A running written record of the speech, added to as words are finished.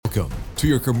to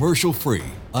your commercial-free,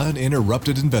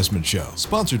 uninterrupted investment show,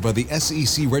 sponsored by the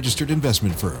SEC-registered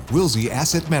investment firm, Wilsey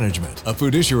Asset Management, a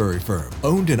fiduciary firm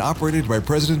owned and operated by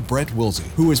President Brent Wilsey,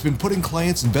 who has been putting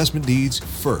clients' investment needs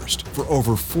first for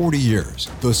over 40 years.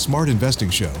 The Smart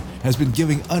Investing Show has been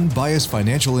giving unbiased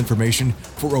financial information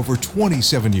for over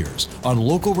 27 years on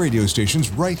local radio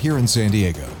stations right here in San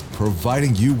Diego,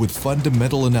 providing you with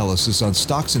fundamental analysis on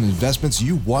stocks and investments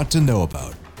you want to know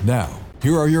about. Now,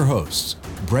 here are your hosts,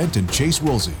 Brent and Chase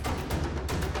Wilsey.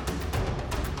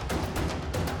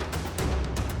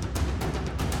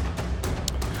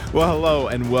 Well, hello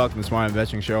and welcome to the Smart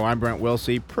Investing Show. I'm Brent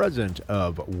Wilsey, president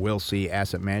of Wilsey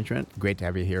Asset Management. Great to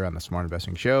have you here on the Smart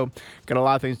Investing Show. Got a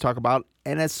lot of things to talk about,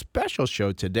 and a special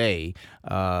show today.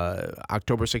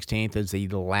 October 16th is the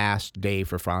last day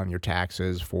for filing your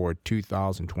taxes for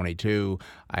 2022.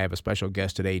 I have a special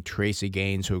guest today, Tracy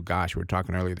Gaines, who, gosh, we were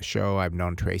talking earlier in the show. I've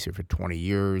known Tracy for 20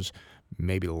 years.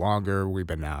 Maybe longer. We've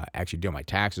been actually doing my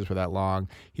taxes for that long.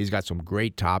 He's got some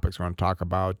great topics we're going to talk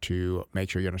about to make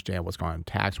sure you understand what's going on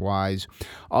tax-wise.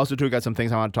 Also, too, got some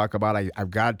things I want to talk about. I've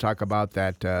got to talk about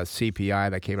that CPI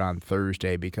that came out on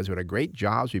Thursday because we had a great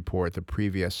jobs report the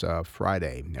previous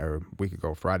Friday, or a week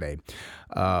ago Friday.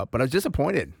 But I was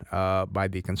disappointed by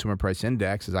the Consumer Price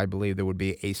Index, as I believe there would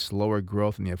be a slower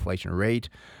growth in the inflation rate.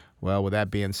 Well, with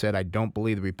that being said, I don't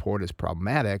believe the report is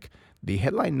problematic. The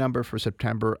headline number for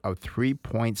September of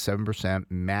 3.7%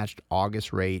 matched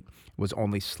August rate, was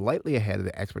only slightly ahead of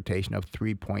the expectation of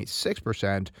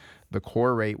 3.6%. The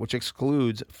core rate, which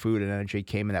excludes food and energy,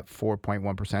 came in at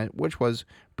 4.1%, which was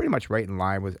pretty much right in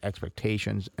line with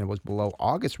expectations and was below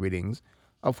August readings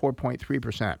of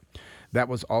 4.3%. That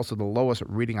was also the lowest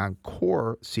reading on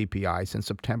core CPI since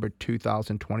September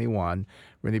 2021,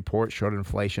 when the report showed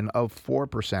inflation of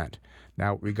 4%.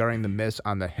 Now, regarding the miss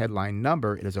on the headline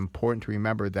number, it is important to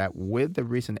remember that with the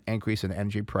recent increase in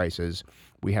energy prices,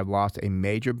 we have lost a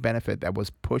major benefit that was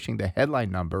pushing the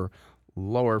headline number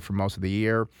lower for most of the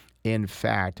year. In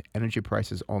fact, energy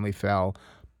prices only fell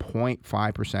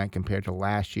 0.5% compared to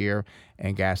last year,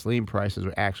 and gasoline prices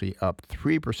were actually up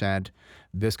 3%.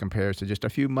 This compares to just a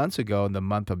few months ago in the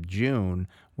month of June,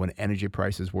 when energy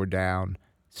prices were down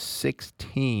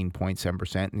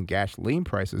 16.7%, and gasoline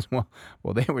prices, well,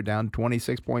 they were down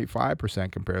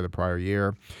 26.5% compared to the prior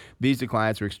year. These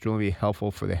declines are extremely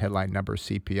helpful for the headline number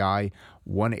CPI.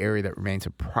 One area that remains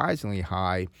surprisingly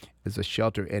high is the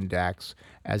shelter index,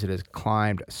 as it has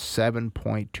climbed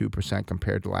 7.2%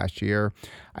 compared to last year.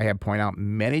 I have pointed out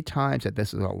many times that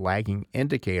this is a lagging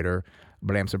indicator,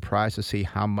 but I'm surprised to see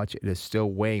how much it is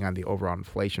still weighing on the overall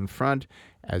inflation front,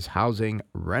 as housing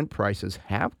rent prices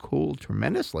have cooled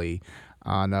tremendously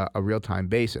on a real-time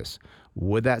basis.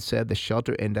 With that said, the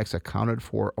shelter index accounted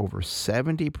for over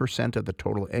 70% of the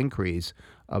total increase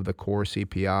of the core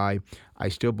CPI. I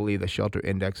still believe the shelter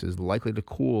index is likely to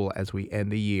cool as we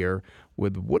end the year,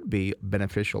 which would be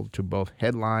beneficial to both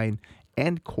headline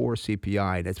and core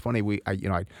CPI. And it's funny,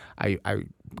 I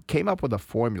came up with a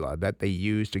formula that they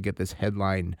use to get this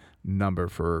headline number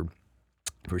for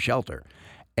shelter.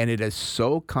 And it is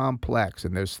so complex,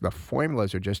 and the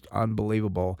formulas are just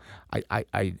unbelievable.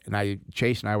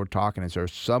 Chase and I were talking, is there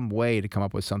some way to come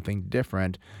up with something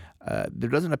different? There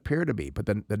doesn't appear to be, but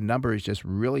the number is just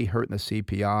really hurting the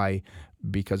CPI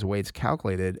because of the way it's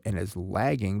calculated and is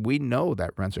lagging. We know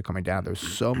that rents are coming down. There's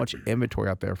so much inventory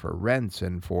out there for rents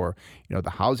and for the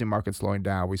housing market slowing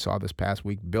down. We saw this past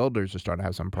week builders are starting to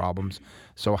have some problems.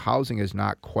 So housing is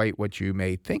not quite what you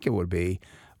may think it would be,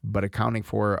 but accounting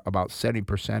for about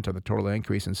 70% of the total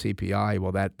increase in CPI,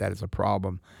 well, that is a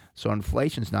problem. So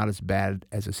inflation's not as bad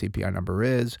as the CPI number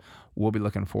is. We'll be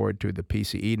looking forward to the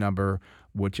PCE number,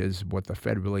 which is what the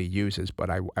Fed really uses.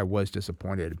 But I was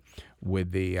disappointed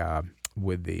with the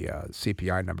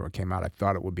CPI number that came out. I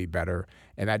thought it would be better,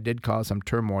 and that did cause some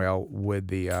turmoil with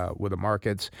the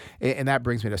markets. And that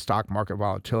brings me to stock market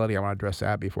volatility. I want to address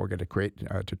that before we get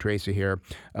to Tracy here.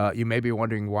 You may be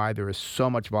wondering why there is so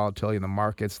much volatility in the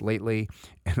markets lately,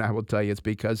 and I will tell you it's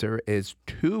because there is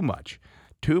too much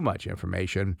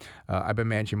information. I've been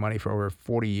managing money for over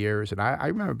 40 years, and I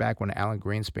remember back when Alan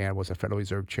Greenspan was the Federal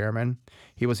Reserve Chairman.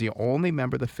 He was the only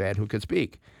member of the Fed who could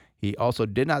speak. He also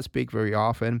did not speak very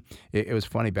often. It was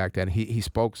funny back then. He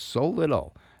spoke so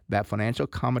little that financial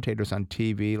commentators on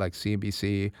TV like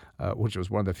CNBC, which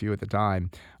was one of the few at the time,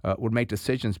 would make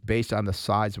decisions based on the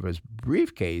size of his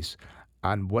briefcase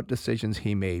on what decisions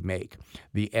he may make.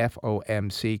 The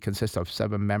FOMC consists of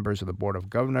 7 members of the Board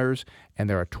of Governors, and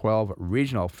there are 12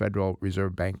 regional Federal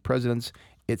Reserve Bank presidents.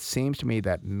 It seems to me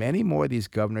that many more of these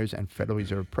governors and Federal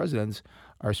Reserve presidents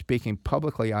are speaking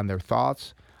publicly on their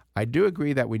thoughts. I do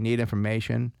agree that we need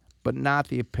information, but not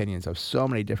the opinions of so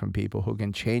many different people who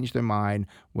can change their mind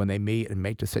when they meet and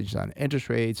make decisions on interest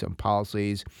rates and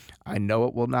policies. I know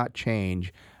it will not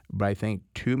change, but I think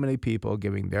too many people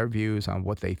giving their views on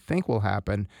what they think will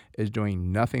happen is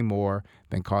doing nothing more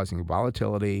than causing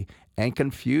volatility and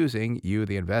confusing you,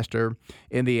 the investor.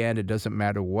 In the end, it doesn't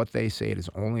matter what they say. It is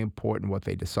only important what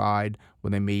they decide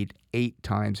when they meet 8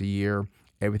 times a year.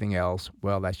 Everything else,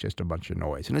 well, that's just a bunch of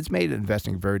noise. And it's made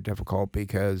investing very difficult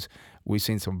because we've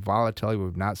seen some volatility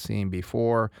we've not seen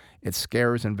before. It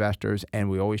scares investors, and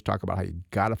we always talk about how you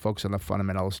got to focus on the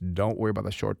fundamentals. Don't worry about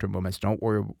the short-term movements. Don't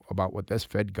worry about what this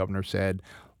Fed governor said.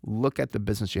 Look at the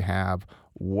business you have.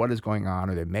 What is going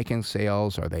on? Are they making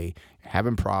sales? Are they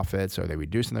having profits? Are they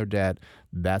reducing their debt?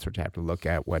 That's what you have to look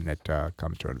at when it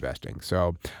comes to investing.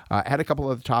 So I had a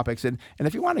couple of topics. And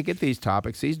if you want to get these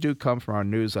topics, these do come from our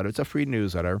newsletter. It's a free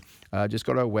newsletter. Just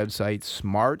go to our website,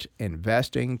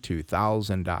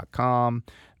 smartinvesting2000.com.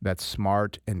 That's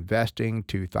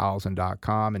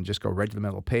smartinvesting2000.com, and just go right to the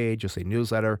middle page. You'll see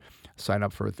newsletter, sign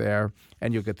up for it there,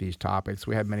 and you'll get these topics.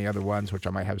 We have many other ones, which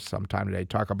I might have some time today to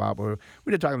talk about. But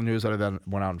we did talk in the newsletter that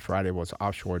went out on Friday was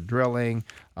offshore drilling,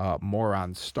 more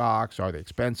on stocks. Are they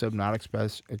expensive, not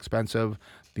expensive?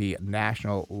 The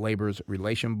National Labor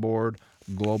Relations Board,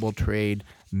 global trade,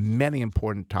 many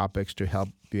important topics to help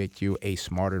make you a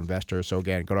smarter investor. So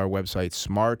again, go to our website,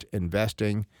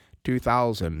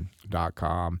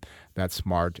 smartinvesting2000.com. That's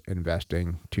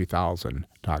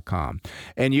smartinvesting2000.com.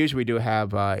 And usually we do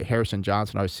have Harrison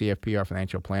Johnson, our CFP, our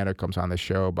financial planner, comes on the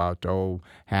show about,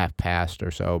 half past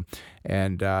or so.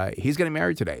 And he's getting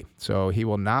married today. So he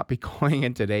will not be going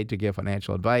in today to give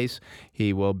financial advice.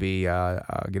 He will be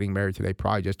getting married today,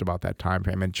 probably just about that time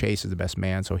frame. And Chase is the best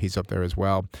man, so he's up there as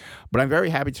well. But I'm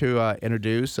very happy to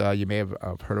introduce, you may have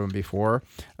heard of him before,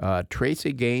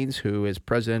 Tracy Gaines, who is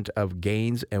president of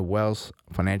Gaines and Wells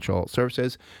Financial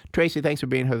Services. Tracy, thanks for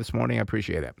being here this morning. I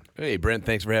appreciate it. Hey, Brent,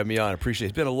 thanks for having me on. I appreciate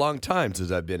it. It's been a long time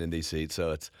since I've been in these seats,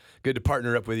 so it's good to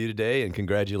partner up with you today, and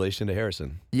congratulations to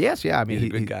Harrison. Yes, yeah. I mean, he's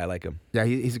a good guy. I like him. Yeah,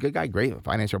 he's a good guy, great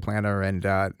financial planner. And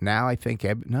now I think,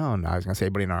 I was going to say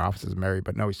everybody in our office is married,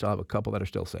 but no, we still have a couple that are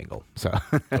still single. So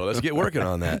well, let's get working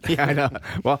on that. Yeah, I know.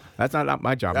 Well, that's not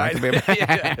my job. You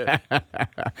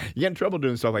get in trouble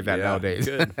doing stuff like that nowadays.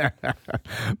 Good.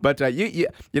 But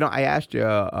I asked you,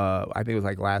 I think it was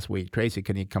like last week, Tracy,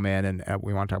 can you come in and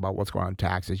we want to talk about what's going on in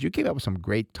taxes? You came up with some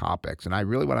great topics, and I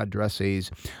really want to address these.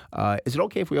 Is it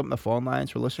okay if we open the phone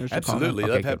lines for listeners to call in?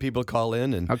 Absolutely. I've had people call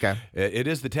in. And okay. It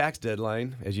is the tax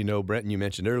deadline, as you know, Brent, and you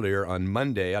mentioned earlier, on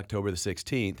Monday, October the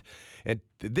 16th. And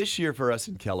this year for us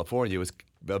in California was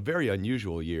a very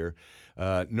unusual year.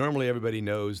 Normally everybody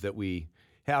knows that we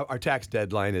have our tax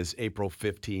deadline is April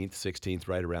 15th, 16th,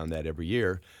 right around that every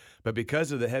year. But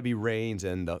because of the heavy rains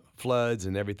and the floods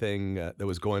and everything that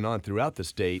was going on throughout the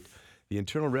state, the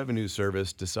Internal Revenue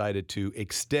Service decided to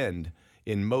extend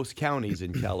in most counties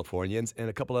in California and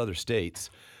a couple other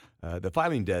states the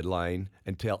filing deadline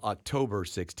until October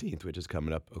 16th, which is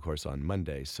coming up, of course, on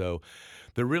Monday. So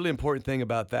the really important thing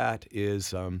about that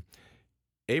is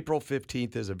April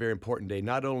 15th is a very important day,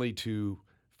 not only to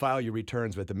file your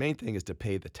returns, but the main thing is to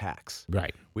pay the tax.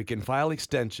 Right. We can file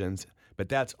extensions, but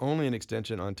that's only an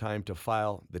extension on time to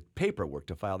file the paperwork,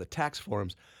 to file the tax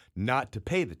forms, not to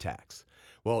pay the tax.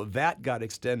 Well, that got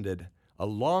extended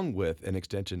along with an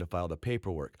extension to file the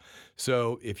paperwork.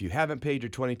 So if you haven't paid your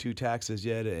 22 taxes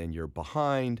yet and you're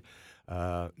behind,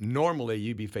 normally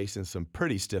you'd be facing some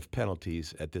pretty stiff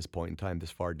penalties at this point in time,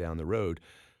 this far down the road,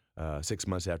 6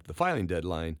 months after the filing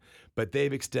deadline. But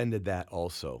they've extended that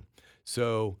also.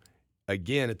 So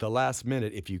again, at the last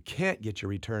minute, if you can't get your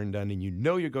return done and you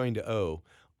know you're going to owe,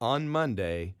 on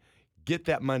Monday, get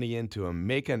that money into them,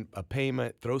 make a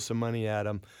payment, throw some money at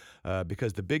them,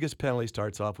 because the biggest penalty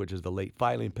starts off, which is the late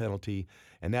filing penalty,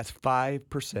 and that's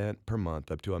 5% per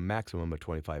month, up to a maximum of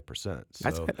 25%.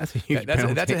 So that's a huge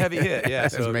penalty. That's a heavy hit, yeah.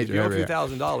 So if you owe major,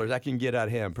 $3,000, that can get out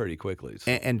of hand pretty quickly.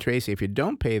 So. And Tracy, if you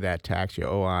don't pay that tax you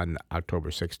owe on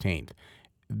October 16th,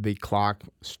 the clock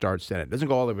starts then. It doesn't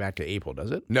go all the way back to April,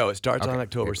 does it? No, it starts on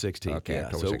October 16th. Okay, yeah.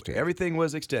 October 16th. So everything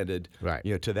was extended, right,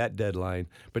 to that deadline.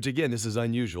 But again, this is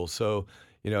unusual. So,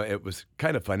 it was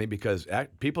kind of funny because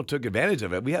people took advantage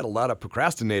of it. We had a lot of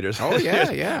procrastinators. Oh,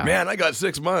 yeah. Man, I got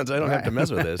 6 months. I don't have to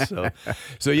mess with this.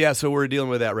 So we're dealing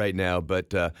with that right now.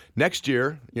 But next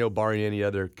year, barring any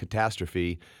other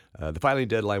catastrophe, the filing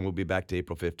deadline will be back to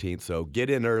April 15th. So get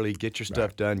in early, get your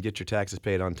stuff done, get your taxes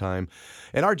paid on time.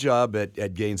 And our job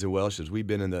at Gaines & Welsh is we've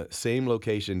been in the same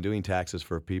location doing taxes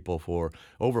for people for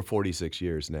over 46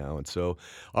 years now. And so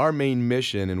our main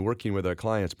mission in working with our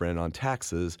clients, Brent, on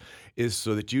taxes is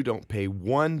so that you don't pay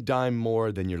one dime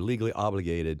more than you're legally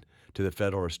obligated to the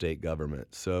federal or state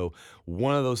government. So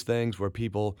one of those things where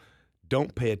people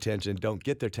don't pay attention, don't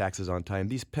get their taxes on time,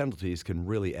 these penalties can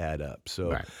really add up.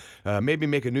 So maybe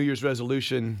make a New Year's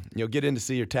resolution, get in to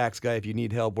see your tax guy if you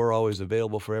need help. We're always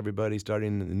available for everybody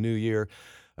starting in the new year.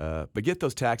 But get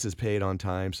those taxes paid on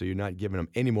time so you're not giving them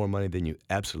any more money than you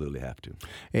absolutely have to.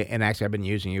 And actually, I've been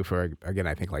using you for, again,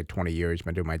 I think like 20 years.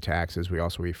 Been doing my taxes. We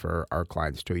also refer our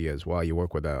clients to you as well. You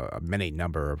work with a many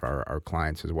number of our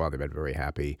clients as well. They've been very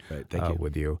happy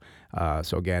with you.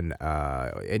 So again,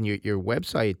 and your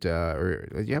website, or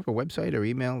do you have a website or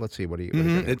email? Let's see. What are you?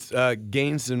 It's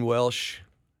Gaines and Welsh.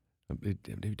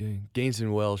 Gaines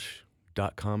and Welsh.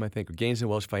 .com, I think, or Gaines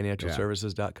and Welsh Financial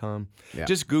Services.com. Yeah.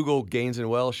 Just Google Gaines and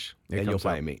Welsh and you'll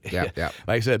find me. Yeah. Like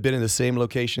I said, I've been in the same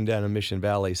location down in Mission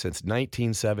Valley since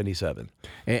 1977.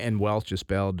 And Welsh is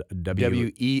spelled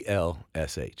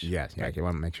W-E-L-S-H. Yes, I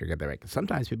want to make sure I get that right. Because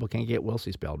sometimes people can't get Welsh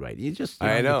spelled right. You just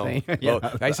I know. Well,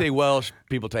 I say Welsh,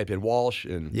 people type in Walsh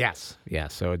and yes.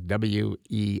 So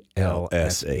W-E-L-S-H.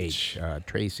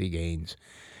 Tracy Gaines.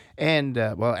 And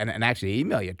and actually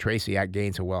email you,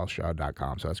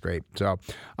 tracy@gainesandwelsh.com. So that's great. So,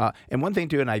 and one thing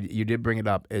too, and you did bring it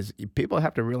up, is people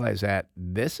have to realize that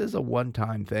this is a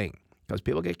one-time thing. Because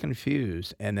people get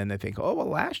confused, and then they think, oh, well,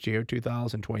 last year,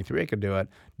 2023, I could do it.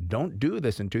 Don't do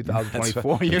this in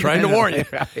 2024. I'm trying to warn you.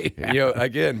 Right?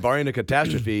 Again, barring a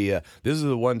catastrophe, this is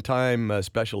a one-time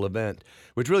special event,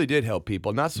 which really did help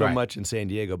people. Not so much in San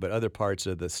Diego, but other parts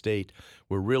of the state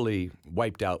were really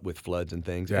wiped out with floods and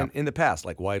things. Yeah. And in the past,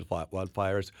 like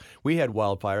wildfires, we had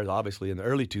wildfires, obviously, in the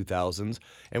early 2000s,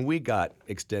 and we got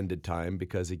extended time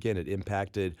because, again, it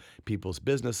impacted people's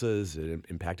businesses. It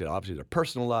impacted, obviously, their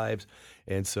personal lives.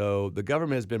 And so the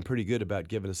government has been pretty good about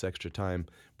giving us extra time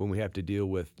when we have to deal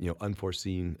with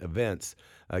unforeseen events.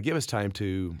 Give us time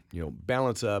to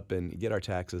balance up and get our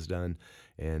taxes done.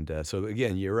 And so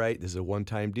again, you're right. This is a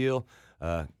one-time deal.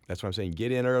 That's why I'm saying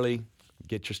get in early,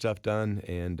 get your stuff done,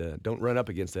 and don't run up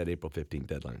against that April 15th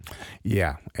deadline.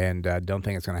 Yeah, and don't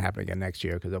think it's going to happen again next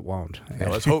year because it won't.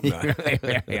 Yeah, let's hope not.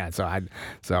 So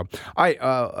all right.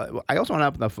 I also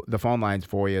want to open the phone lines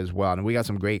for you as well, and we got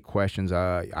some great questions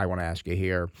I want to ask you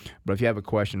here. But if you have a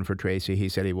question for Tracy, he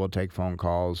said he will take phone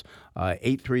calls.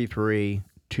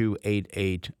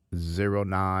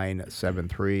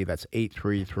 833-288-0973. That's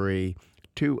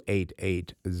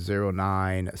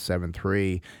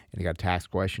 833-288-0973. And you got a tax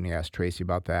question, you asked Tracy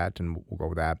about that, and we'll go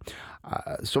with that.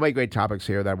 So many great topics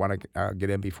here that I want to get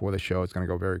in before the show. It's going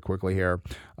to go very quickly here.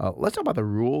 Let's talk about the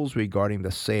rules regarding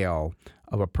the sale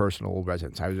of a personal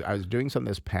residence. I was doing something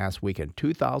this past week. In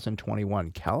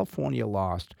 2021, California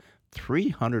lost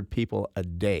 300 people a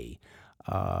day.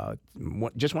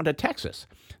 Just went to Texas.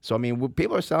 So, I mean,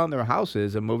 people are selling their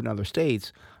houses and moving to other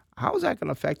states. How is that going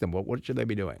to affect them? What should they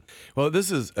be doing? Well,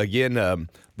 this is, again,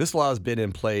 this law has been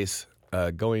in place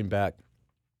going back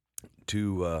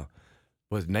to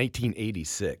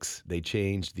 1986. They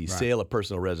changed the sale of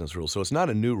personal residence rule. So it's not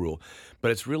a new rule,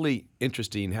 but it's really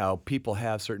interesting how people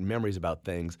have certain memories about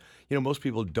things. Most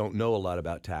people don't know a lot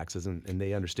about taxes, and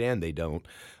they understand they don't.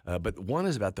 But one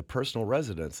is about the personal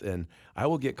residence. And I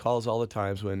will get calls all the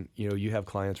times when, you have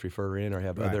clients refer in or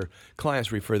have other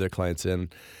clients refer their clients in.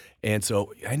 And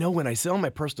so I know when I sell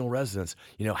my personal residence,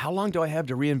 how long do I have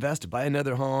to reinvest to buy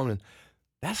another home? And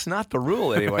that's not the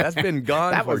rule anymore. That's been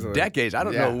gone for decades. I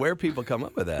don't know where people come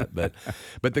up with that.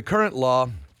 But the current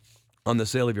law on the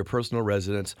sale of your personal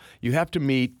residence, you have to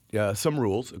meet some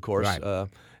rules, of course,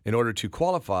 in order to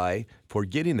qualify for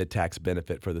getting the tax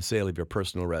benefit for the sale of your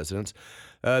personal residence.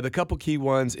 The couple key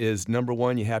ones is, number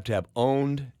one, you have to have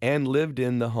owned and lived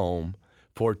in the home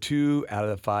for 2 out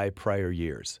of the 5 prior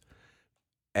years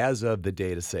as of the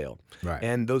date of sale. Right.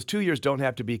 And those 2 years don't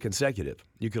have to be consecutive.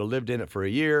 You could have lived in it for a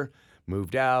year,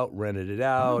 moved out, rented it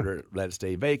out, or let it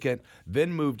stay vacant,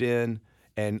 then moved in.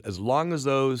 And as long as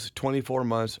those 24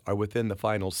 months are within the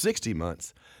final 60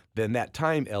 months, then that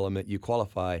time element, you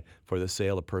qualify for the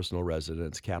sale of personal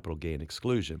residence capital gain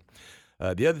exclusion.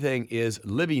 The other thing is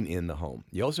living in the home.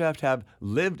 You also have to have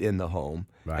lived in the home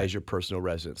as your personal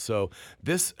residence. So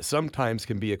this sometimes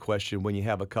can be a question when you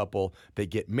have a couple that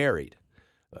get married.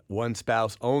 One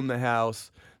spouse owned the house,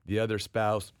 the other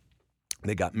spouse,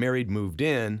 they got married, moved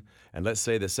in, and let's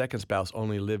say the second spouse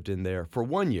only lived in there for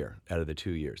 1 year out of the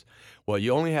 2 years. Well,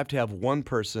 you only have to have one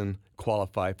person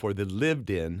qualify for the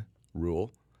lived-in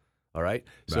rule, all right?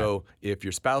 So if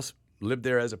your spouse lived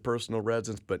there as a personal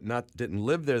residence but didn't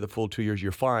live there the full 2 years,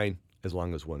 you're fine as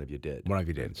long as one of you did. One of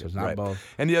you did, so it's not both.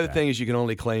 And the other thing is you can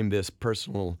only claim this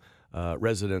personal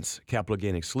residence capital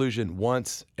gain exclusion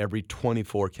once every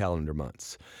 24 calendar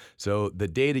months. So the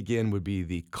date again would be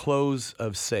the close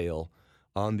of sale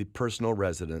on the personal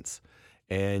residence,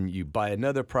 and you buy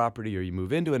another property or you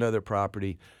move into another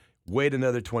property, wait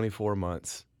another 24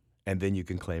 months, and then you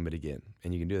can claim it again.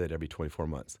 And you can do that every 24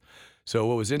 months. So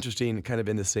what was interesting, kind of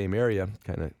in the same area,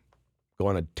 kind of go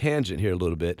on a tangent here a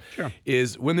little bit, Sure.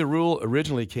 is when the rule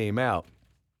originally came out,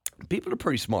 people are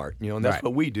pretty smart, and that's Right.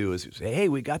 what we do is say, hey,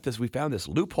 we got this, we found this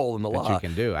loophole in the law. you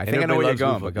can do. I And think I know everybody where you're loves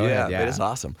going, loopholes. but go ahead. Yeah. It is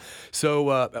awesome.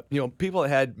 So, people that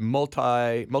had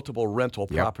multiple rental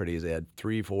Yep. properties, they had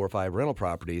 3, 4, 5 rental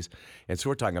properties, and so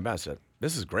we're talking about, said,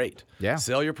 this is great. Yeah.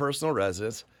 Sell your personal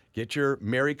residence, get your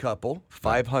married couple,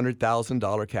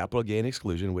 $500,000 capital gain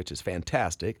exclusion, which is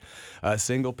fantastic.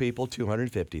 Single people,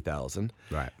 $250,000.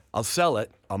 Right. I'll sell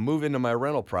it. I'll move into my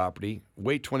rental property,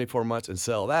 wait 24 months and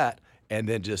sell that, and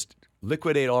then just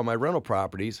liquidate all my rental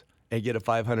properties and get a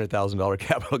 $500,000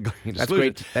 capital gain That's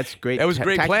exclusion. great. That's great. That was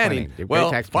great tax planning. Great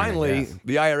Well, tax planning, finally, yes.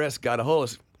 the IRS got a hold of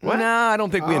us. Well, What? no, I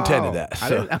don't think we intended that. I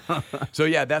So, didn't know. so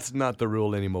yeah, that's not the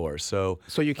rule anymore. So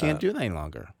So you can't do that any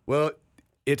longer. well,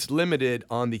 it's limited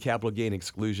on the capital gain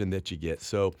exclusion that you get.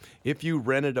 So if you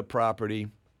rented a property,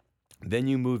 then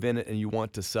you move in it and you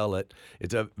want to sell it,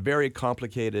 it's a very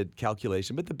complicated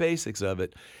calculation, but the basics of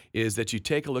it is that you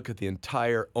take a look at the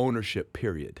entire ownership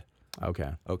period. Okay.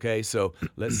 Okay, so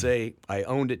let's say I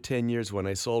owned it 10 years. When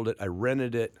I sold it, I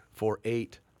rented it for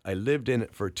 8. I lived in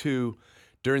it for 2.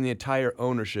 During the entire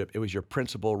ownership, it was your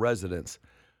principal residence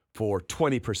for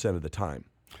 20% of the time.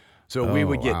 So we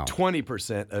would get wow.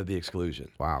 20% of the exclusion.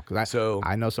 Wow. Because So-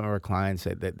 I know some of our clients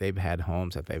that they've had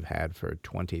homes that they've had for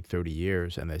 20, 30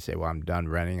 years, and they say, well, I'm done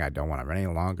renting. I don't want to rent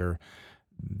any longer.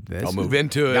 I'll move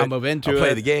into it. I'll move into I'll it.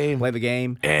 play the game. Play the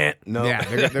game. No. Yeah,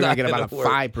 they're going to get Not about gonna work.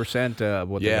 5% of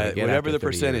what they're Yeah, going to get whatever after the 30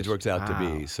 percentage years. works out to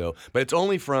Wow. be. So, but it's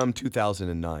only from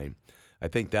 2009. I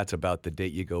think that's about the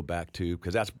date you go back to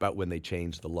because that's about when they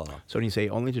changed the law. So when you say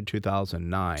only to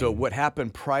 2009. So what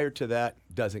happened prior to that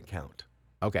doesn't count.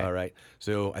 Okay. All right.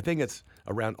 So I think it's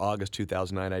around August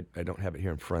 2009. I don't have it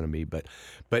here in front of me, but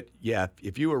yeah,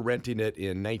 if you were renting it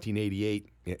in 1988,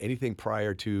 anything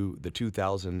prior to the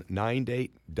 2009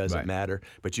 date doesn't Right. matter,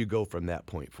 but you go from that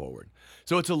point forward.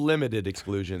 So it's a limited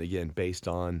exclusion, again, based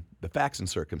on the facts and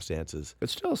circumstances.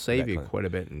 It still save that you claim. quite a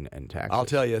bit in taxes. I'll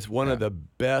tell you, it's one of the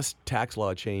best tax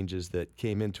law changes that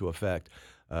came into effect.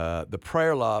 The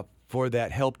prior law for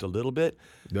that helped a little bit.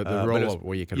 The but it was- rollover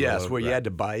where you can yes, roll over, where you right. had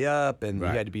to buy up and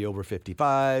Right. you had to be over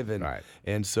 55, and Right.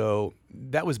 and so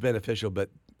that was beneficial. But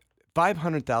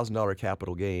 $500,000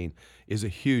 capital gain is a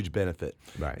huge benefit.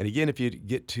 Right. And again, if you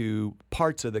get to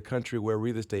parts of the country where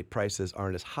real estate prices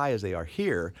aren't as high as they are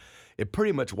here, it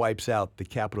pretty much wipes out the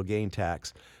capital gain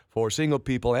tax for single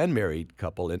people and married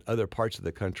couple in other parts of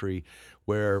the country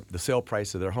where the sale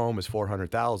price of their home is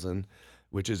 $400,000,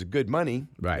 which is good money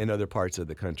Right. in other parts of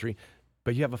the country.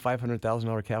 But you have a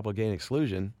 $500,000 capital gain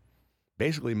exclusion.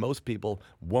 Basically, most people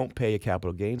won't pay a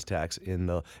capital gains tax in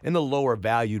the lower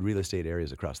valued real estate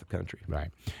areas across the country. Right.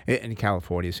 In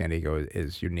California, San Diego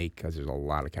is unique because there's a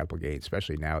lot of capital gains,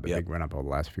 especially now, the Yep. big run up over the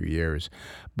last few years.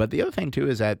 But the other thing, too,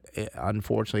 is that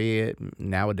unfortunately,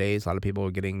 nowadays, a lot of people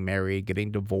are getting married,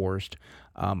 getting divorced.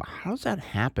 How does that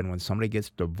happen when somebody gets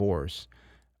divorced?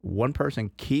 One person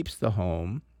keeps the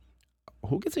home.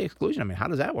 Who gets the exclusion? I mean, how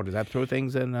does that work? Does that throw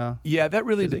things in? Yeah, that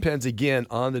really Is it? depends, again,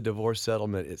 on the divorce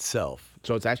settlement itself.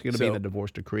 So it's actually going to be in So- the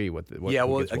divorce decree. What Yeah, who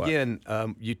well, gets what? again,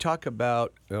 you talk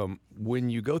about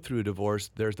when you go through a divorce,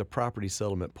 there's the property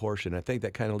settlement portion. I think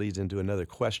that kind of leads into another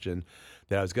question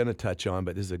that I was going to touch on,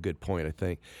 but this is a good point, I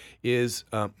think, is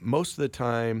most of the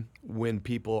time when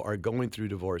people are going through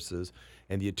divorces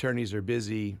and the attorneys are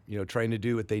busy, trying to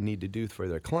do what they need to do for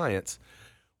their clients,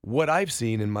 what I've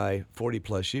seen in my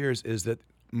 40-plus years is that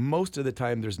most of the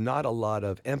time there's not a lot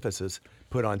of emphasis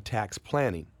put on tax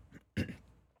planning.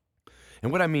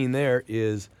 And what I mean there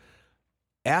is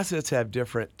assets have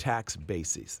different tax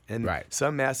bases. And Right.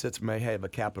 some assets may have a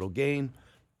capital gain.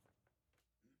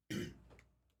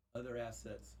 Other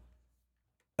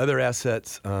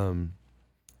assets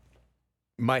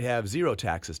might have zero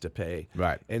taxes to pay.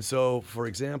 Right. And so, for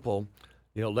example,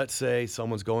 let's say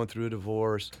someone's going through a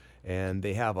divorce and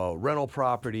they have a rental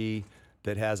property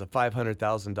that has a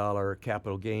 $500,000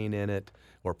 capital gain in it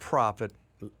or profit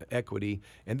equity,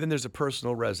 and then there's a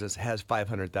personal residence that has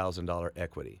 $500,000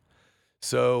 equity.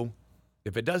 So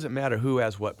if it doesn't matter who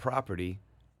has what property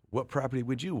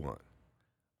would you want?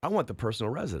 I want the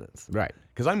personal residence. Right.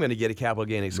 Because I'm going to get a capital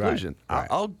gain exclusion. right.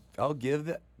 I'll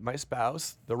give my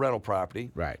spouse the rental property.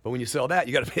 Right. But when you sell that,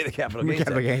 you got to pay the capital gains.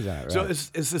 Capital tax. gains on it, So right.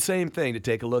 it's the same thing to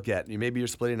take a look at. Maybe you're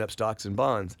splitting up stocks and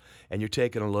bonds, and you're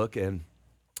taking a look, and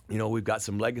we've got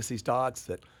some legacy stocks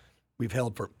that we've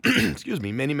held for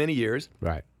many, many years.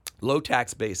 Right. Low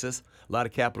tax basis, a lot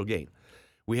of capital gain.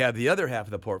 We have the other half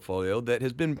of the portfolio that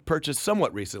has been purchased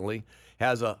somewhat recently,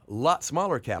 has a lot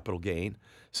smaller capital gain.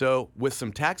 So with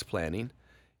some tax planning,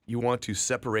 you want to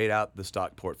separate out the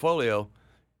stock portfolio.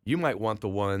 You might want the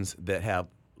ones that have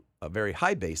a very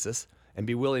high basis and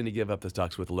be willing to give up the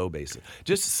stocks with low basis.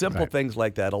 Just simple things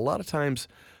like that. A lot of times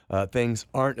things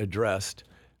aren't addressed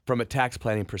from a tax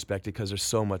planning perspective because there's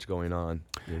so much going on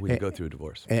when you go through a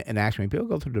divorce. And actually, when people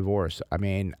go through divorce, I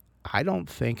mean, I don't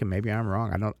think, and maybe I'm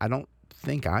wrong, I don't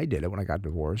think I did it when I got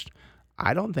divorced.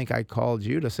 I don't think I called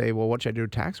you to say, well, what should I do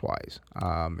tax-wise?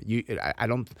 I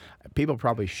don't. People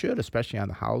probably should, especially on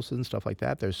the house and stuff like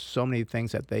that. There's so many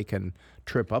things that they can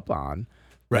trip up on.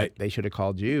 Right. They should have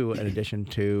called you in addition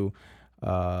to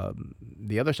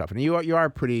the other stuff. And you are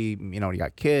pretty, you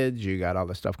got kids, you got all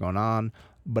this stuff going on.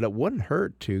 But it wouldn't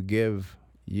hurt to give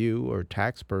you or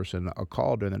tax person a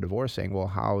call during the divorce saying, well,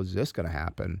 how is this going to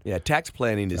happen? Yeah, tax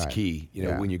planning is Right. key.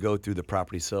 When you go through the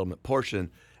property settlement portion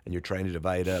and you're trying to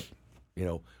divide up,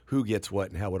 who gets what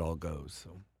and how it all goes.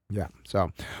 So. Yeah.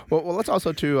 So, well, let's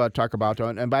also talk about,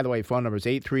 and by the way, phone number is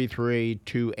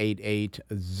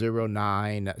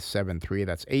 833-288-0973.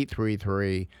 That's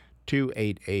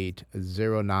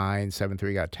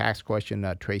 833-288-0973. Got a tax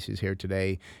question. Tracy's here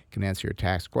today, can answer your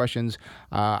tax questions.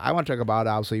 I want to talk about,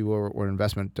 obviously, we're an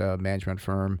investment management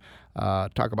firm.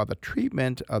 Talk about the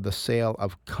treatment of the sale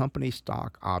of company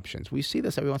stock options. We see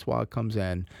this every once in a while. It comes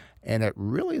in, and it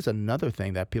really is another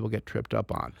thing that people get tripped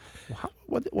up on.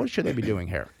 What should they be doing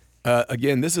here?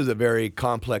 Again, this is a very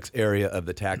complex area of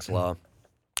the tax law.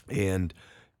 And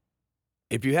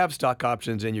if you have stock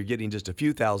options and you're getting just a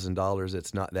few $1,000s,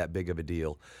 it's not that big of a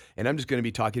deal. And I'm just going to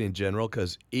be talking in general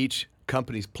because each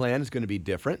company's plan is going to be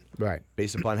different, right,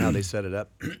 based upon how they set it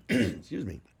up. Excuse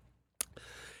me.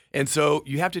 And so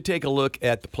you have to take a look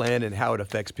at the plan and how it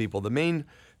affects people. The main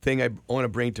thing I want to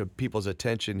bring to people's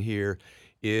attention here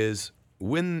is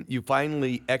when you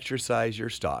finally exercise your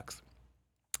stocks,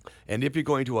 and if you're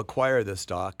going to acquire the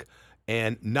stock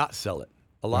and not sell it.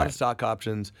 A lot of stock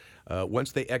options,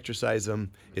 once they exercise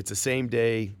them, it's a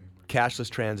same-day cashless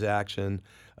transaction.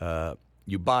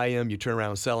 You buy them, you turn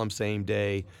around and sell them same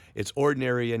day. It's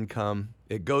ordinary income.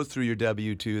 It goes through your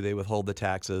W-2. They withhold the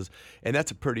taxes, and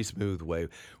that's a pretty smooth way.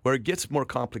 Where it gets more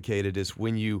complicated is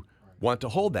when you want to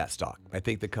hold that stock. I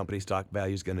think the company stock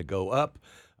value is going to go up.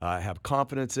 I have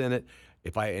confidence in it.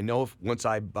 If once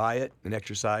I buy it and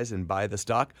exercise and buy the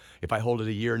stock, if I hold it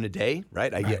a year and a day,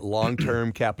 right, I get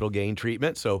long-term capital gain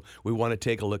treatment. So we want to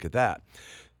take a look at that.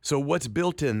 So what's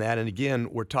built in that, and again,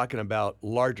 we're talking about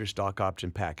larger stock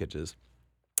option packages,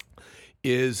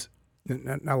 is...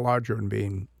 Not larger and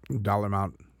being dollar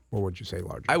amount, what would you say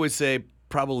larger? I would say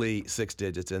probably 6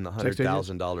 digits in the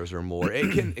 $100,000 or more.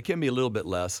 It can be a little bit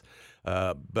less,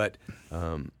 but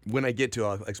when I get to,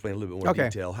 I'll explain a little bit more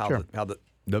detail how the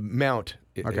amount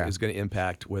is going to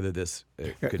impact whether this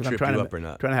could trip you up or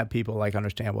not. Trying to have people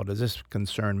understand, well, does this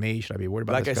concern me? Should I be worried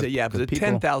about this? Like I said, yeah, if it's a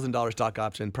 $10,000 stock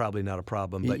option, probably not a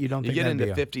problem. But you don't think get into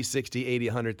that'd $50,000, $60,000,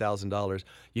 $80,000, $100,000,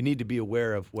 you need to be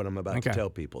aware of what I'm about to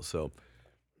tell people. So,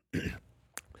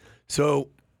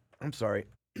 I'm sorry.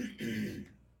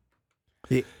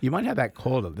 You might have that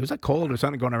cold. There's a cold or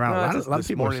something going around. No, a lot of this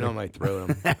people morning on my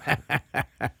throat.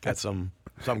 Got something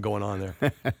going on there.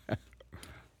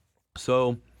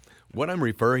 So what I'm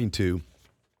referring to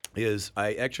is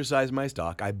I exercise my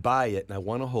stock, I buy it, and I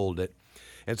want to hold it.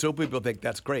 And so people think,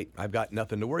 that's great. I've got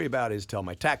nothing to worry about. I just tell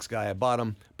my tax guy I bought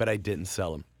them, but I didn't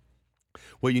sell them.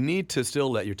 Well, you need to still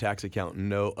let your tax accountant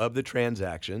know of the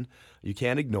transaction. You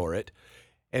can't ignore it.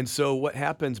 And so what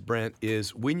happens, Brent,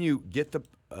 is when you get the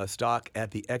stock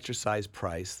at the exercise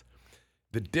price,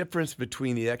 the difference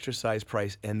between the exercise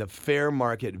price and the fair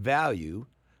market value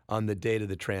on the date of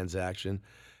the transaction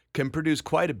can produce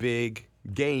quite a big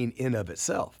gain in of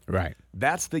itself. Right.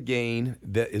 That's the gain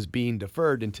that is being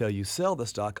deferred until you sell the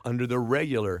stock under the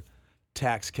regular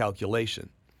tax calculation.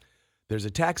 There's a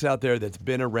tax out there that's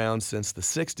been around since the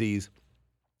 60s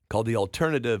called the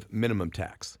alternative minimum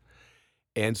tax.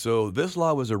 And so this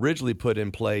law was originally put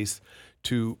in place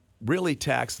to really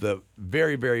tax the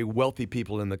very, very wealthy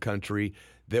people in the country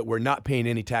that were not paying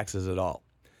any taxes at all.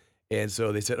 And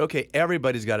so they said, okay,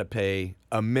 everybody's got to pay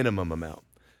a minimum amount.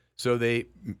 So they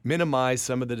minimize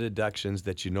some of the deductions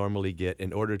that you normally get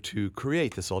in order to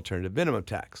create this alternative minimum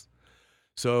tax.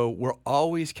 So we're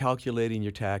always calculating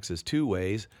your taxes two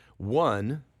ways.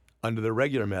 One, under the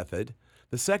regular method.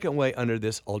 The second way, under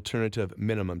this alternative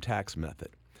minimum tax method.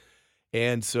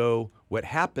 And so what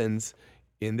happens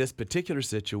in this particular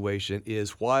situation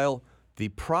is while the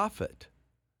profit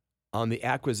on the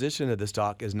acquisition of the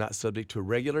stock is not subject to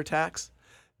regular tax,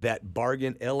 that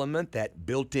bargain element, that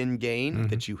built-in gain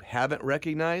that you haven't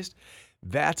recognized,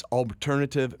 That's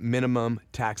alternative minimum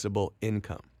taxable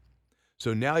income.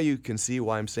 So now you can see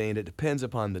why I'm saying it depends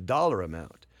upon the dollar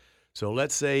amount. So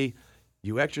let's say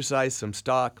you exercise some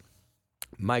stock.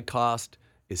 My cost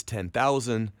is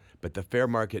 $10,000, but the fair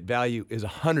market value is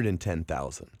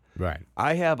 $110,000. Right.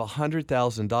 I have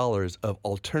 $100,000 of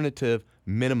alternative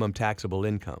minimum taxable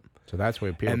income. So that's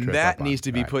where people and trip that up on. needs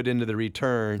to be Right. put into the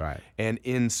return. Right. And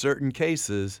in certain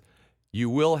cases, you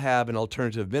will have an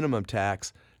alternative minimum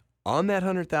tax on that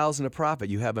 $100,000 of profit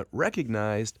you haven't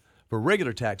recognized for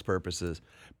regular tax purposes,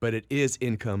 but it is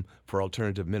income for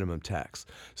alternative minimum tax.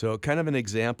 So kind of an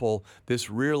example, this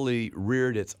really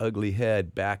reared its ugly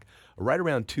head back right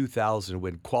around 2000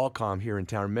 when Qualcomm here in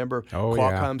town, remember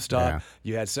Qualcomm stock, yeah.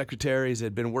 you had secretaries that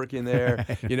had been working there,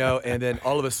 and then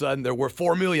all of a sudden there were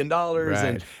 $4 million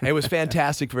and it was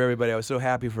fantastic for everybody. I was so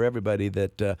happy for everybody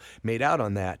that made out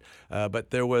on that.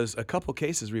 But there was a couple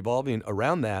cases revolving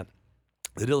around that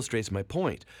illustrates my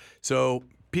point. So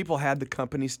people had the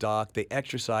company stock, they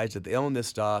exercised it, they own this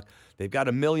stock, they've got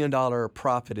 $1 million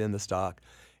profit in the stock,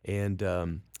 and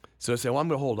so they say, well, I'm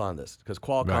going to hold on to this because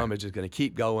Qualcomm is just going to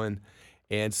keep going,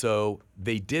 and so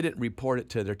they didn't report it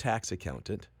to their tax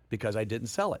accountant because I didn't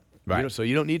sell it. Right. So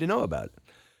you don't need to know about it.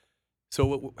 So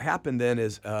what happened then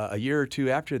is a year or two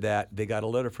after that, they got a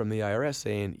letter from the IRS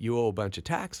saying, you owe a bunch of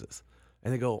taxes.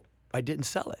 And they go, I didn't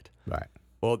sell it. Right.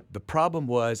 Well, the problem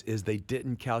is they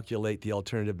didn't calculate the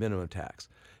alternative minimum tax.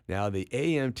 Now, the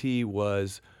AMT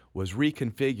was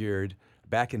reconfigured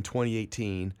back in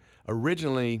 2018.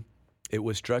 Originally, it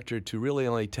was structured to really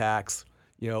only tax,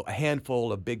 a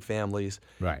handful of big families.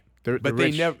 Right. But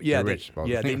they never,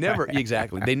 they never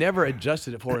exactly. They never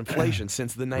adjusted it for inflation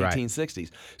since the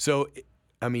 1960s. So,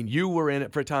 I mean, you were in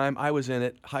it for a time. I was in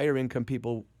it. Higher income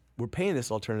people were paying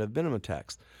this alternative minimum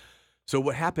tax. So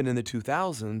what happened in the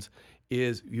 2000s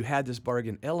is you had this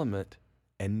bargain element,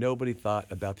 and nobody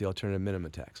thought about the alternative minimum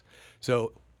tax.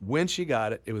 So when she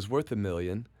got it, it was worth $1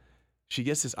 million. She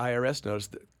gets this IRS notice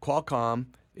that Qualcomm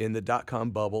in the dot-com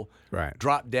bubble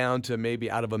dropped down to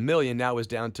maybe out of $1 million, now is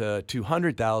down to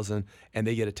 $200,000, and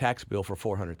they get a tax bill for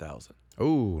 $400,000.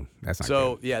 Ooh, that's not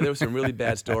so good. Yeah, there were some really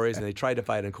bad stories, and they tried to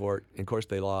fight in court, and of course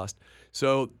they lost.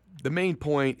 So the main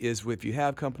point is if you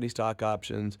have company stock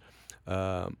options,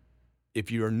 if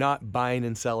you're not buying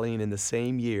and selling in the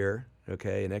same year,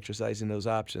 okay, and exercising those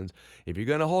options, if you're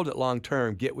going to hold it long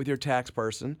term, get with your tax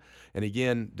person. And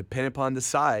again, depending upon the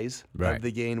size of the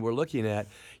gain we're looking at,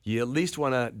 you at least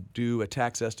want to do a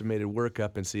tax estimated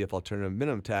workup and see if alternative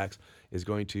minimum tax is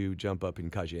going to jump up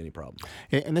and cause you any problems.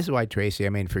 And this is why, Tracy, I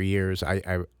mean, for years,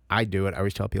 I do it. I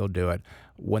always tell people to do it.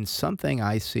 When something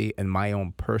I see in my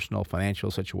own personal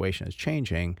financial situation is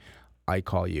changing, I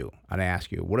call you and I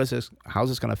ask you, what is this? How's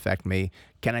this going to affect me?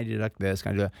 Can I deduct this?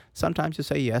 Can I do that? Sometimes you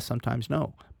say yes, sometimes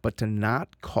no. But to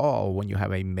not call when you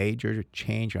have a major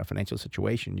change in a financial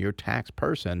situation, your tax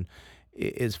person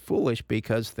is foolish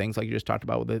because things like you just talked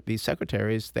about with these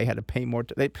secretaries, they had to pay more.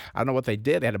 I don't know what they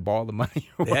did. They had to borrow the money.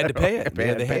 They had to pay it. They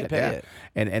had to pay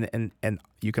it. And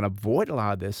you can avoid a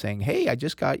lot of this saying, hey, I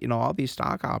just got all these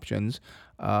stock options.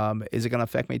 Is it going to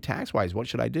affect me tax-wise? What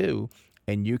should I do?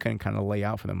 And you can kind of lay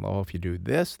out for them, well, if you do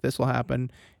this, this will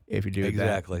happen. If you do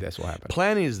that, this will happen.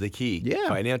 Planning is the key. Yeah.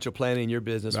 Financial planning in your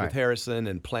business with Harrison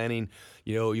and planning,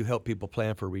 you help people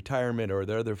plan for retirement or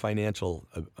their other financial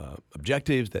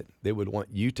objectives that they would want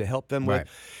you to help them with.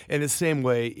 And the same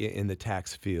way in the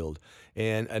tax field.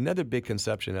 And another big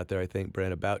conception out there, I think,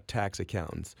 Brent, about tax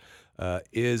accountants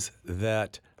is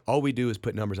that all we do is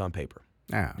put numbers on paper.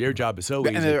 Yeah. Your job is so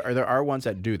easy. And there are ones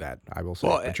that do that, I will say.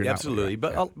 Well, but absolutely.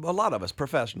 But a lot of us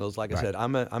professionals, like I said,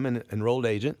 I'm an enrolled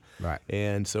agent. Right.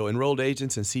 And so enrolled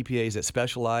agents and CPAs that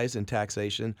specialize in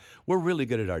taxation, we're really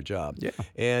good at our job. Yeah.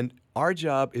 And our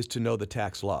job is to know the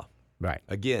tax law. Right.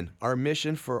 Again, our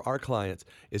mission for our clients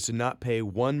is to not pay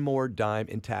one more dime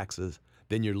in taxes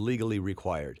than you're legally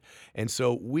required. And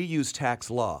so we use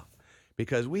tax law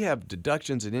because we have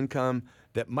deductions and income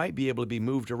that might be able to be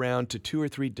moved around to 2 or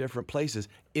 3 different places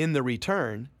in the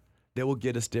return that will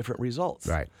get us different results.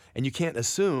 Right. And you can't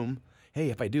assume, hey,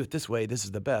 if I do it this way, this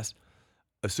is the best.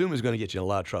 Assume is going to get you in a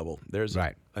lot of trouble. There's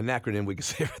an acronym we can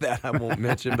say for that I won't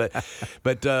mention.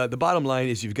 But the bottom line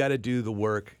is you've got to do the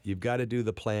work, you've got to do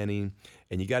the planning,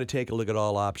 and you got to take a look at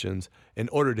all options in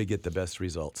order to get the best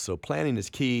results. So planning is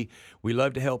key. We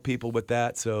love to help people with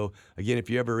that. So again, if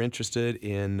you're ever interested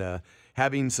in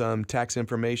having some tax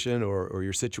information or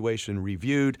your situation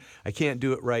reviewed, I can't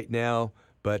do it right now,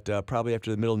 but probably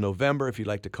after the middle of November, if you'd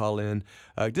like to call in,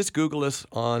 just Google us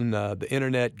on the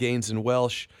internet, Gaines and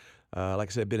Welsh. Like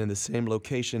I said, been in the same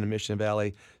location in Mission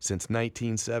Valley since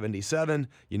 1977.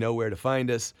 You know where to find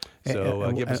us,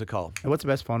 so give us a call. And what's the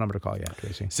best phone number to call you at,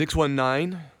 Tracy?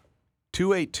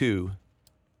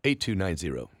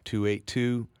 619-282-8290.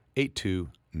 282-8290.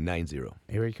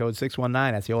 Area code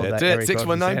 619. That's the old. That's area it. code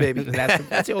 619, baby.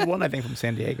 That's the old one, I think, from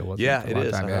San Diego, wasn't Yeah, it? it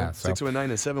is. Yeah, so.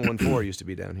 619 and 714 used to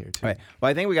be down here, too. Right.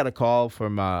 Well, I think we got a call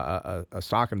from a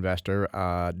stock investor,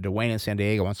 Dwayne in San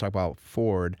Diego. Wants to talk about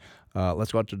Ford.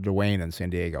 Let's go out to Dwayne in San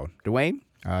Diego. Dwayne,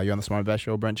 you're on the Smart Invest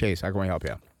Show. Brent Chase, how can we help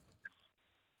you?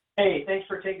 Hey, thanks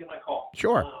for taking my call.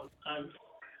 Sure.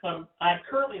 I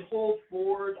currently hold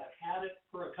Ford. I've had it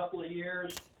for a couple of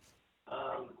years.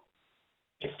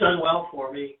 It's done well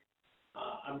for me.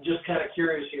 I'm just kind of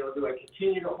curious, do I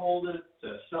continue to hold it,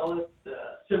 sell it,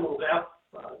 similar to F?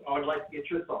 I would like to get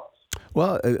your thoughts.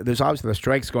 Well, there's obviously the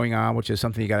strikes going on, which is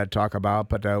something you got to talk about.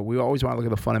 But we always want to look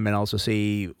at the fundamentals to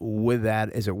see, with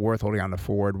that, is it worth holding on to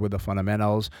Ford with the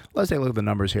fundamentals? Let's take a look at the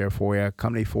numbers here for you.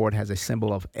 Company Ford has a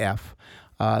symbol of F.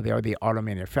 They are the auto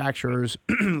manufacturers.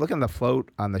 Look at the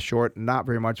float on the short, not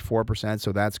very much, 4%,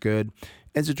 so that's good.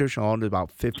 Institutional owned is about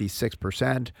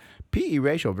 56%. PE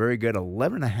ratio, very good,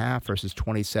 11.5 versus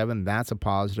 27. That's a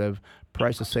positive.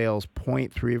 Price to sales,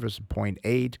 0.3 versus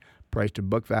 0.8. Price to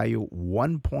book value,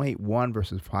 1.1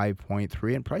 versus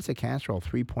 5.3. And price to cash flow,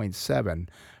 3.7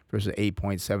 versus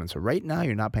 8.7. So right now,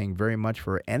 you're not paying very much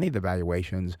for any of the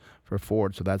valuations for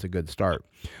Ford, so that's a good start.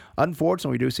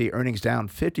 Unfortunately, we do see earnings down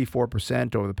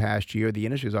 54% over the past year. The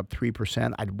industry is up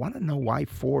 3%. I'd want to know why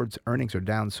Ford's earnings are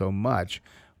down so much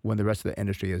when the rest of the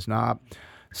industry is not.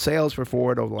 Sales for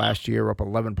Ford over the last year are up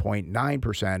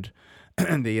 11.9%.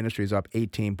 The industry is up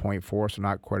 18.4%, so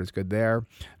not quite as good there.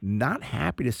 Not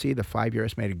happy to see the 5-year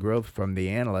estimated growth from the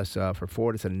analysts. For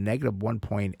Ford, it's a negative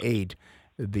 1.8%.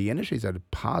 The industry is at a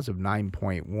positive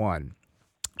 9.1%.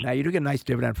 Now, you do get a nice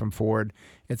dividend from Ford.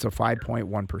 It's a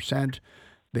 5.1%.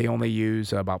 They only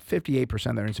use about 58% of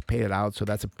their earnings to pay it out, so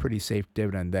that's a pretty safe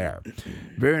dividend there.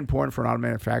 Very important for an auto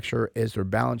manufacturer is their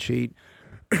balance sheet.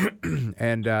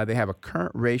 And they have a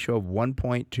current ratio of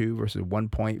 1.2 versus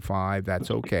 1.5.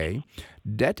 That's okay.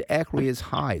 Debt to equity is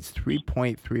high. It's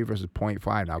 3.3 versus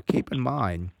 0.5. Now, keep in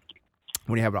mind,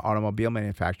 when you have an automobile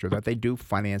manufacturer, that they do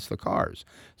finance the cars.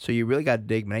 So you really got to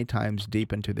dig many times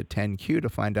deep into the 10Q to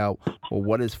find out, well,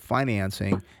 what is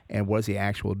financing and what is the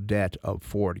actual debt of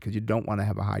Ford? Because you don't want to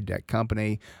have a high debt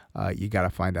company. You got to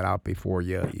find that out before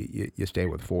you stay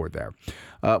with Ford there.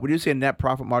 We do see a net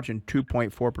profit margin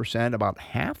 2.4%, about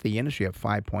half the industry at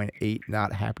 5.8%.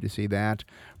 Not happy to see that.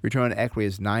 Return on equity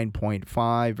is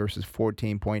 9.5 versus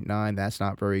 14.9. That's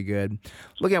not very good.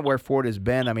 Looking at where Ford has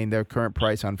been, I mean, their current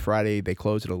price on Friday, they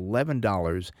closed at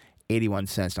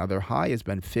 $11.81. Now, their high has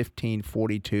been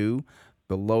 $15.42.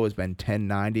 The low has been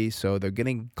 $10.90, so they're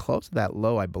getting close to that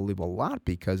low, I believe, a lot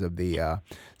because of the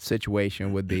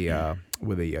situation with the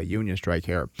union strike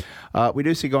here. We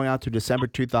do see going out to December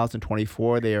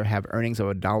 2024, they have earnings of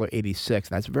 $1.86.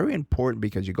 That's very important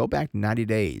because you go back 90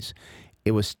 days,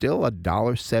 it was still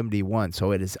 $1.71,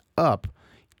 so it is up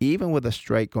even with a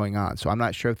strike going on. So I'm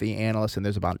not sure if the analysts, and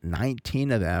there's about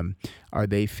 19 of them, are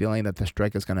they feeling that the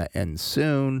strike is going to end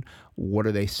soon? What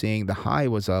are they seeing? The high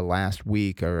was last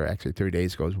week, or actually 30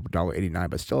 days ago, was $1.89,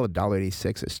 but still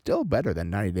 $1.86 is still better than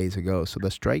 90 days ago. So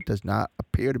the strike does not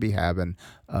appear to be having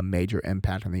a major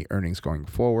impact on the earnings going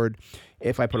forward.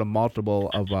 If I put a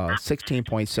multiple of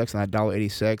 16.6 on that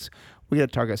 $1.86, we get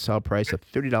a target sell price of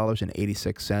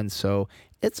 $30.86. So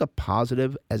it's a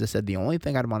positive. As I said, the only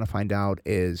thing I'd want to find out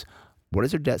is what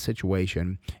is their debt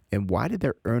situation and why did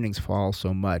their earnings fall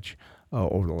so much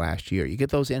over the last year. You get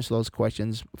those answers to those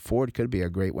questions, Ford could be a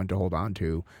great one to hold on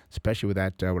to, especially with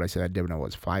that, what I said, that dividend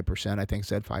was 5%, I think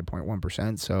said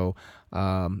 5.1%. So,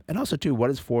 and also too, what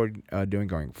is Ford doing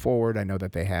going forward? I know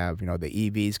that they have, the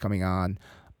EVs coming on,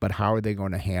 but how are they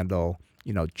going to handle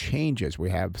changes? We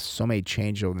have so many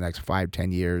changes over the next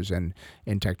 5-10 years and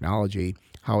in technology.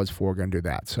 How is Ford going to do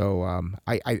that? So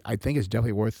I think it's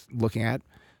definitely worth looking at.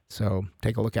 So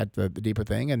take a look at the deeper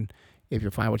thing, and if you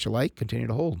find what you like, continue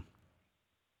to hold.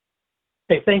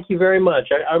 Hey, thank you very much.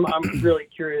 I'm really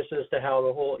curious as to how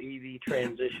the whole EV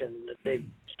transition that they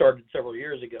started several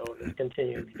years ago and is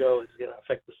continuing to go is going to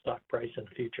affect the stock price in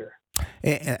the future.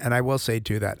 And I will say,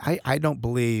 too, that I don't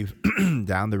believe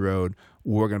down the road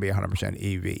we're going to be 100%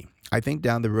 EV. I think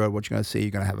down the road what you're going to see,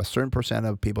 you're going to have a certain percent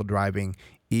of people driving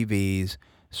EVs,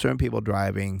 certain people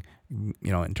driving,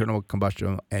 internal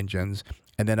combustion engines,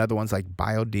 and then other ones like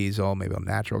biodiesel, maybe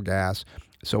natural gas.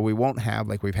 So we won't have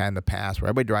like we've had in the past where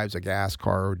everybody drives a gas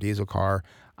car or diesel car.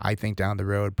 I think down the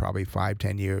road, probably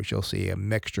 5-10 years, you'll see a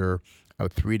mixture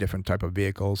of 3 different type of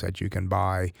vehicles that you can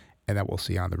buy and that we'll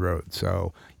see on the road.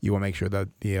 So you want to make sure that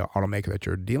the automaker that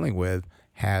you're dealing with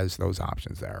has those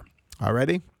options there. All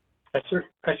righty? I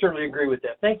certainly agree with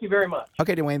that. Thank you very much.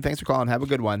 Okay, Dwayne, thanks for calling. Have a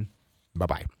good one.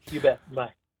 Bye-bye. You bet. Bye.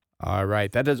 All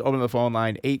right. That does open the phone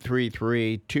line,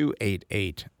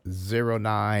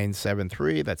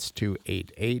 833-288-0973. That's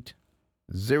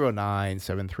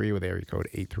 288-0973 with area code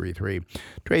 833.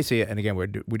 Tracy, and again, we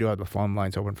do have the phone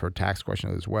lines open for tax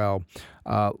questions as well.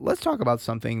 Let's talk about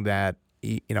something that,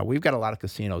 we've got a lot of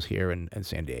casinos here in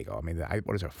San Diego. I mean,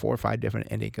 what is there, 4 or 5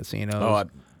 different Indian casinos? Oh,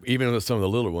 even with some of the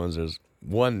little ones, there's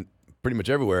one pretty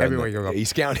much everywhere in the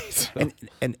East counties.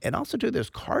 And also, too, there's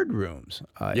card rooms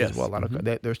yes. as well. A lot of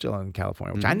they're still in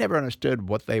California, which I never understood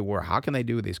what they were. How can they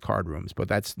do these card rooms? But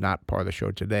that's not part of the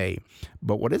show today.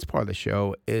 But what is part of the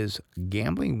show is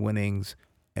gambling winnings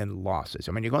and losses.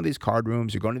 I mean, you're going to these card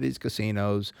rooms, you're going to these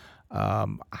casinos.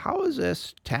 How is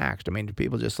this taxed? I mean, do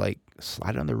people just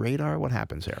slide on the radar? What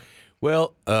happens here?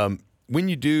 Well, when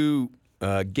you do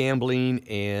gambling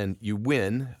and you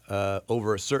win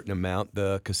over a certain amount,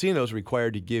 the casino is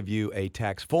required to give you a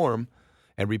tax form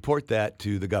and report that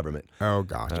to the government. Oh,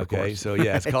 gosh. Okay, so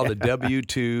yeah, it's called a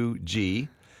W-2G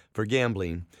for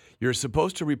gambling. You're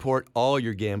supposed to report all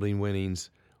your gambling winnings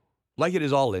like it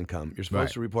is all income. You're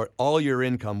supposed to report all your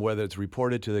income, whether it's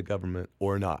reported to the government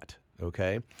or not.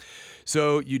 Okay,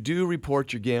 so you do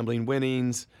report your gambling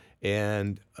winnings.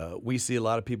 And we see a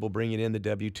lot of people bringing in the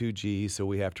W-2G, so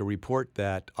we have to report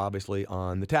that, obviously,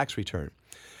 on the tax return.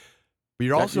 But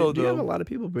you're also, do you have a lot of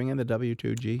people bring in the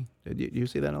W-2G? Do you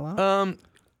see that a lot?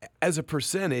 As a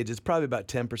percentage, it's probably about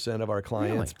 10% of our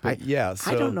clients. Really? But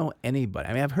I don't know anybody.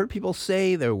 I mean, I've heard people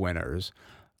say they're winners,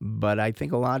 but I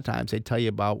think a lot of times they tell you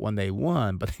about when they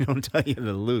won, but they don't tell you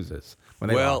the losers when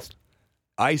they lost.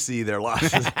 I see their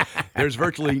losses. There's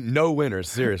virtually no winners.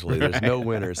 Seriously, there's no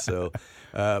winners. So,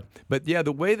 but yeah,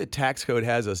 the way the tax code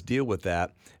has us deal with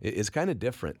that is kind of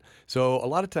different. So a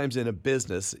lot of times in a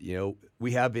business,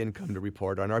 we have income to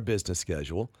report on our business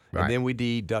schedule, and then we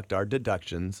deduct our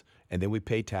deductions, and then we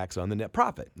pay tax on the net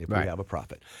profit if we have a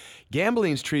profit.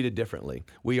 Gambling is treated differently.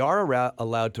 We are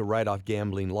allowed to write off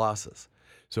gambling losses.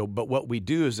 So, but what we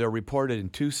do is they're reported in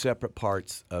 2 separate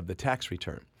parts of the tax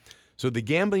return. So the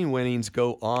gambling winnings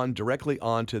go on directly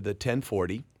onto the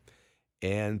 1040,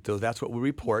 and so that's what we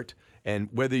report. And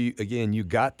whether you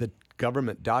got the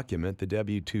government document, the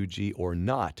W-2G, or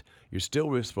not, you're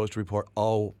still supposed to report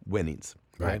all winnings.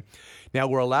 Right? Now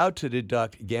we're allowed to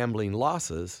deduct gambling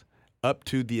losses up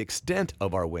to the extent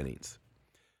of our winnings.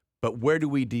 But where do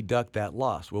we deduct that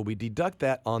loss? Well, we deduct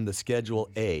that on the Schedule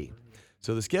A.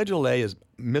 So the Schedule A is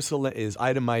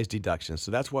itemized deductions.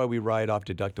 So that's why we write off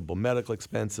deductible medical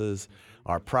expenses,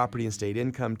 our property and state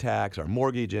income tax, our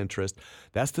mortgage interest.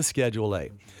 That's the Schedule A.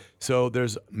 So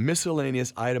there's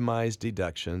miscellaneous itemized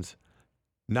deductions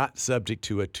not subject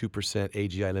to a 2%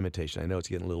 AGI limitation. I know it's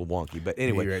getting a little wonky, but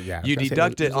anyway, you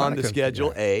deduct it on the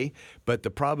Schedule A, but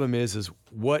the problem is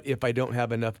what if I don't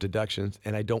have enough deductions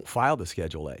and I don't file the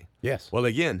Schedule A? Yes. Well,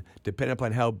 again, depending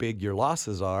upon how big your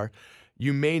losses are,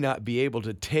 you may not be able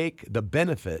to take the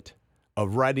benefit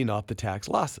of writing off the tax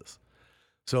losses.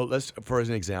 So for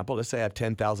an example, let's say I have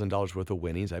 $10,000 worth of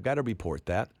winnings. I've got to report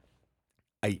that.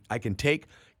 I can take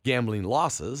gambling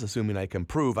losses, assuming I can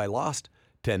prove I lost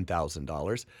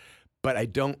 $10,000, but I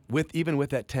don't, even with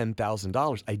that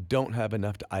 $10,000, I don't have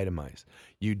enough to itemize.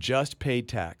 You just paid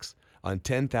tax on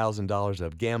 $10,000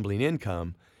 of gambling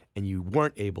income, and you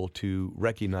weren't able to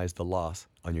recognize the loss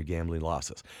on your gambling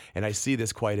losses. And I see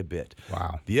this quite a bit.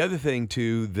 Wow. The other thing,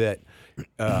 too, that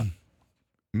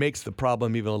makes the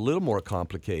problem even a little more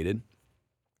complicated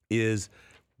is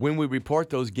when we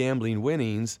report those gambling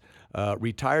winnings,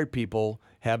 retired people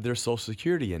have their Social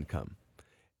Security income.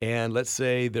 And let's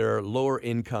say they're lower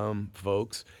income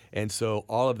folks, and so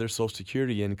all of their Social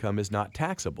Security income is not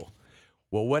taxable.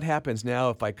 Well, what happens now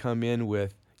if I come in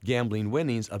with gambling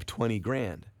winnings of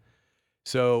 $20,000?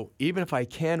 So even if I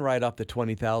can write off the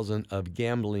 $20,000 of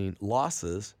gambling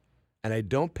losses, and I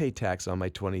don't pay tax on my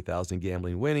 $20,000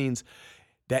 gambling winnings,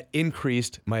 that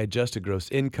increased my adjusted gross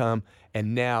income,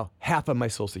 and now half of my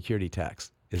Social Security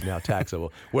tax is now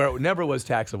taxable, where it never was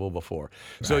taxable before.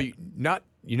 Right. So you not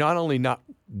only not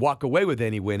walk away with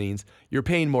any winnings, you're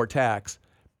paying more tax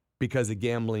because the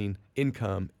gambling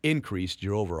income increased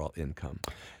your overall income.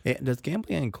 Does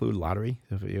gambling include lottery?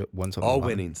 If you won something all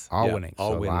winnings. All winnings.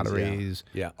 All so winnings, lotteries.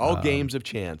 Yeah. All games of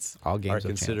chance all games are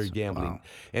considered chance. gambling. Wow.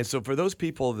 And so for those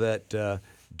people that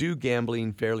do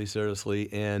gambling fairly seriously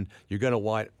and you're going to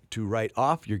want to write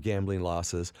off your gambling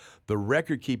losses, the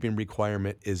record-keeping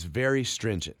requirement is very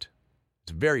stringent.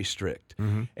 It's very strict.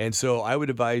 Mm-hmm. And so I would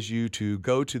advise you to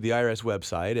go to the IRS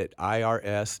website at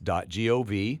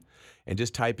irs.gov. and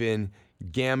just type in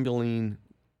gambling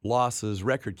losses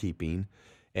record keeping,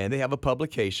 and they have a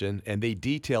publication, and they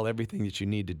detail everything that you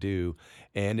need to do.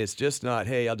 And it's just not,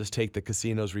 hey, I'll just take the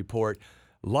casino's report.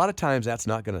 A lot of times that's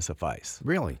not going to suffice.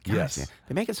 Really? Gosh, Yes. yeah.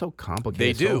 They make it so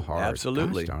complicated. They do, so hard.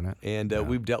 absolutely. Gosh darn it. And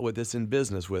we've dealt with this in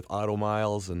business with auto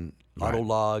miles and auto Right.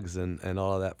 logs and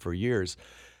all of that for years.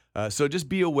 So just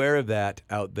be aware of that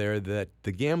out there, that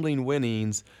the gambling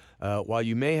winnings, while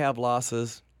you may have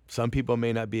losses, some people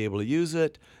may not be able to use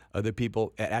it. Other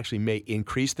people actually may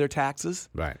increase their taxes,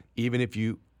 Right. even if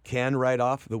you can write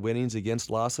off the winnings against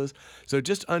losses. So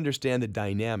just understand the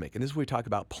dynamic. And this is where we talk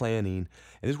about planning.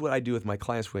 And this is what I do with my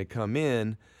clients when they come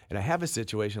in and I have a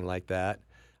situation like that.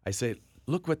 I say,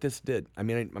 look what this did. I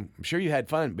mean, I'm sure you had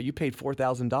fun, but you paid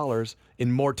 $4,000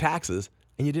 in more taxes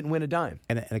and you didn't win a dime.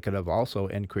 And it could have also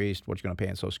increased what you're going to pay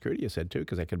in Social Security, you said, too,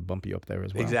 because that could bump you up there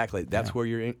as well. Exactly. That's where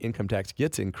your income tax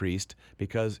gets increased,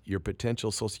 because your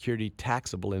potential Social Security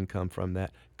taxable income from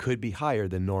that could be higher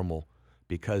than normal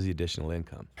because of the additional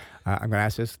income. I'm going to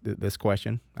ask this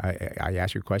question. I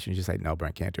ask you a question, you just say, no,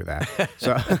 Brent, can't do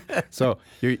that. So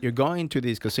you're going to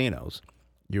these casinos.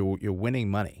 You're winning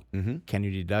money. Mm-hmm. Can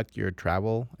you deduct your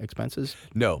travel expenses?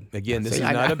 No. Again, this See, is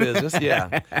I not know. a business.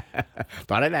 Yeah.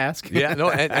 Thought I'd ask. Yeah. No.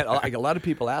 And a lot of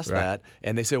people ask Right. that,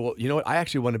 and they say, well, you know what? I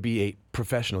actually want to be a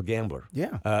professional gambler.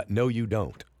 Yeah. No, you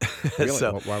don't. Really?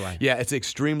 So, Why? yeah, it's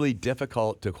extremely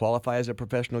difficult to qualify as a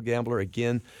professional gambler.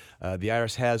 Again, the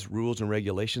IRS has rules and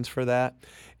regulations for that.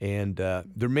 And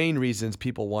the main reasons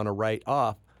people want to write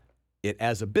off it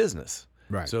as a business.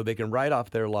 Right. So they can write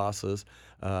off their losses.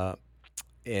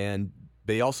 And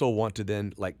they also want to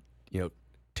then,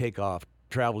 take off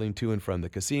traveling to and from the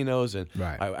casinos. And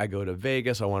Right. I go to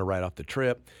Vegas. I want to write off the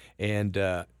trip. And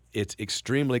it's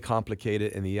extremely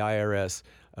complicated. And the IRS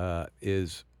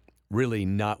is really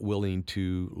not willing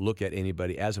to look at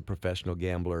anybody as a professional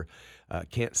gambler.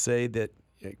 Won't say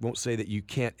that you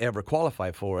can't ever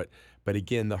qualify for it. But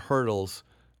again, the hurdles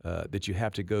that you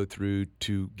have to go through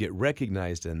to get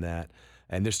recognized in that.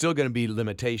 And there's still going to be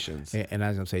limitations. And I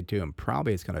was going to say, too, and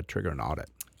probably it's going to trigger an audit.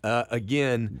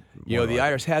 Again, the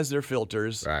IRS has their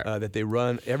filters Right. that they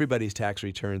run everybody's tax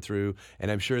return through,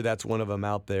 and I'm sure that's one of them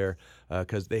out there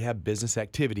because they have business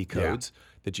activity codes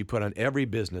that you put on every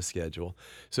business schedule.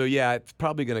 So, yeah, it's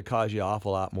probably going to cause you an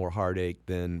awful lot more heartache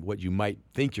than what you might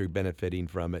think you're benefiting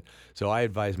from it. So I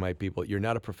advise my people, you're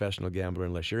not a professional gambler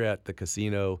unless you're at the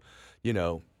casino,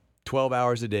 12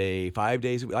 hours a day, 5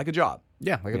 days a week, like a job.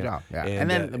 Yeah, like a Yeah. job. Yeah.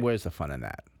 And, And then where's the fun in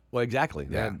that? Well, exactly.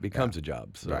 Yeah, That becomes a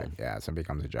job. So. Right. Yeah, so it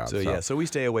becomes a job. So we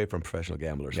stay away from professional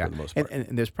gamblers for the most part.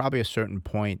 And there's probably a certain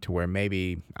point to where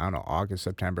maybe, I don't know, August,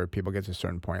 September, people get to a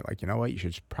certain point like, you know what, you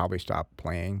should probably stop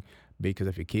playing, because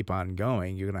if you keep on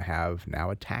going, you're going to have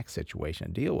now a tax situation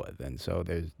to deal with. And so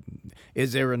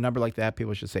is there a number like that?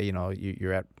 People should say,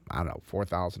 you're at, I don't know,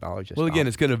 $4,000. Well, again,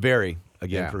 it's going to vary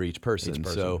Yeah, for each person. each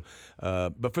person.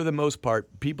 So, but for the most part,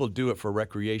 people do it for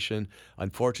recreation.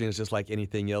 Unfortunately, it's just like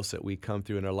anything else that we come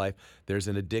through in our life. There's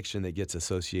an addiction that gets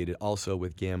associated also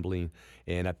with gambling.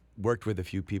 And I've worked with a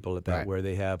few people at that Right. where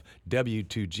they have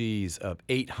W-2Gs of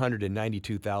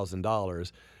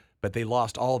 $892,000. But they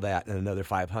lost all that and another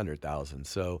 $500,000.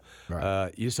 So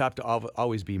Right. you just have to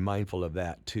always be mindful of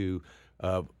that too.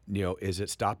 Is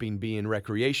it stopping being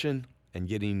recreation and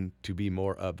getting to be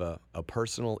more of a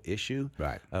personal issue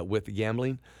Right. with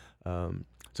gambling?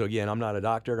 So again, I'm not a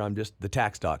doctor. I'm just the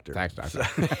tax doctor. Tax doctor.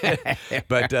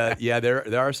 But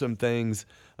there are some things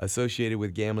associated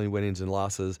with gambling winnings and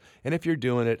losses. And if you're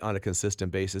doing it on a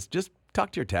consistent basis, just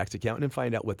talk to your tax accountant and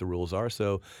find out what the rules are.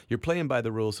 So you're playing by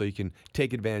the rules so you can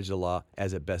take advantage of the law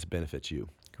as it best benefits you.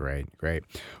 Great.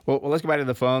 Well, let's go back to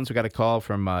the phones. We got a call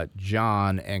from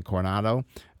John in Coronado.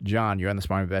 John, you're on the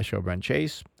Smart Invest Show, Brent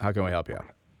Chase. How can we help you?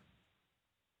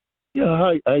 Yeah,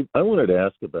 hi. I wanted to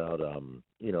ask about,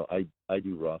 I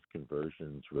do Roth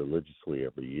conversions religiously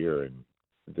every year, and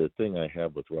the thing I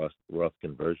have with Roth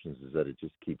conversions is that it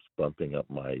just keeps bumping up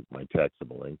my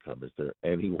taxable income. Is there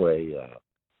any way,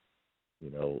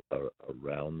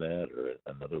 around that, or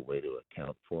another way to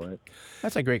account for it?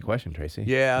 That's a great question, Tracy.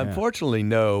 Yeah, unfortunately,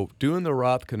 no. Doing the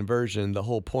Roth conversion, the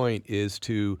whole point is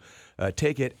to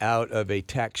take it out of a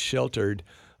tax-sheltered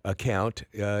account,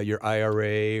 your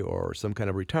IRA or some kind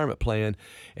of retirement plan,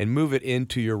 and move it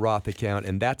into your Roth account,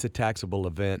 and that's a taxable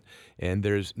event, and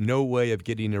there's no way of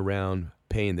getting around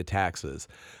paying the taxes.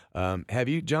 Have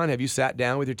you sat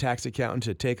down with your tax accountant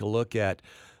to take a look at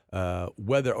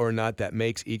whether or not that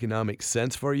makes economic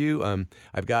sense for you?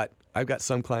 I've got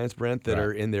some clients, Brent, that Right.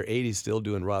 are in their 80s still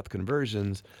doing Roth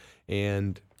conversions,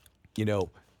 and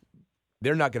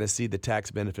they're not going to see the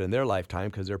tax benefit in their lifetime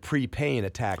because they're prepaying a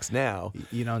tax now.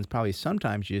 And probably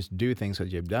sometimes you just do things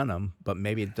because you've done them, but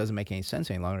maybe it doesn't make any sense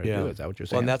any longer to do it. Is that what you're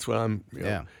saying? Well, and that's what I'm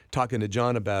talking to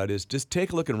John about is just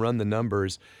take a look and run the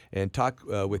numbers and talk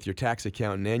with your tax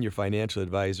accountant and your financial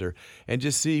advisor and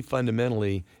just see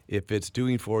fundamentally if it's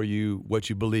doing for you what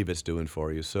you believe it's doing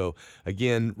for you. So,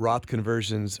 again, Roth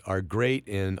conversions are great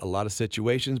in a lot of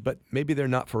situations, but maybe they're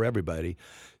not for everybody.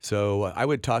 So I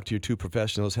would talk to your two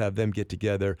professionals, have them get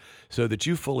together so that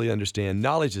you fully understand.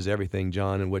 Knowledge is everything,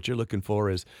 John, and what you're looking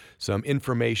for is some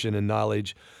information and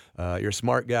knowledge. You're a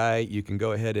smart guy. You can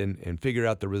go ahead and figure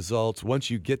out the results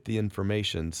once you get the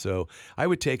information. So I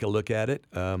would take a look at it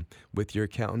with your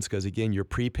accountants because, again, you're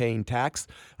prepaying tax.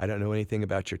 I don't know anything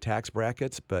about your tax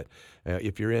brackets, but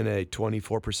if you're in a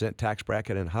 24% tax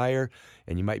bracket and higher,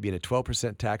 and you might be in a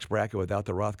 12% tax bracket without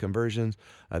the Roth conversions,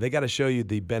 they got to show you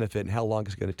the benefit and how long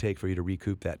it's going to take for you to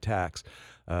recoup that tax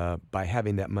by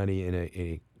having that money in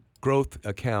a growth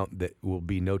account that will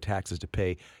be no taxes to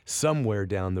pay somewhere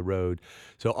down the road.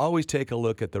 So always take a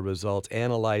look at the results,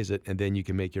 analyze it, and then you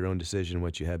can make your own decision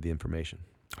once you have the information.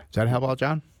 Does that help out,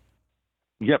 John?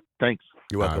 Yep, thanks.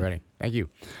 You're welcome. All righty. Thank you.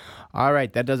 All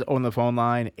right, that does it on the phone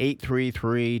line,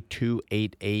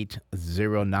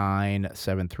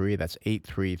 833-288-0973. That's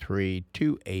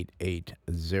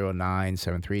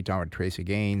 833-288-0973. Talking with Tracy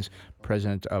Gaines,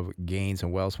 president of Gaines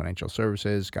and Wells Financial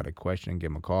Services. Got a question,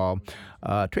 give him a call.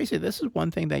 Tracy, this is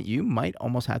one thing that you might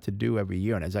almost have to do every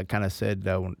year. And as I kind of said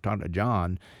when talking to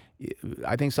John,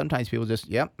 I think sometimes people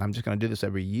just, I'm just going to do this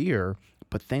every year,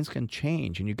 but things can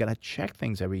change. And you got to check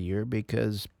things every year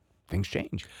because things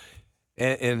change.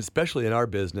 And especially in our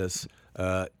business,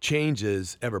 change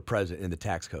is ever present in the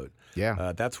tax code.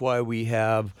 Yeah. That's why we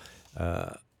have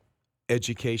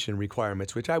education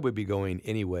requirements, which I would be going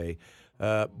anyway.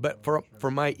 But for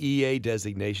my EA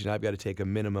designation, I've got to take a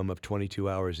minimum of 22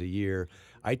 hours a year.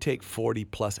 I take 40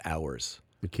 plus hours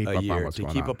To keep a up year on what's to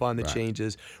going keep on. up on the Right.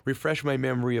 changes, refresh my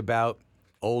memory about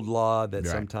old law that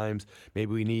Right. sometimes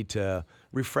maybe we need to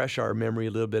refresh our memory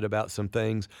a little bit about some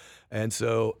things. And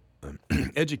so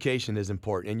education is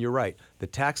important. And you're right. The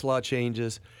tax law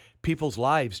changes. People's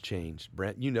lives change,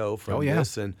 Brent, from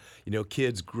this. And,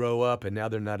 kids grow up and now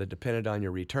they're not a dependent on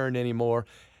your return anymore.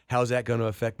 How's that going to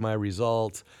affect my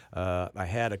results? I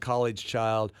had a college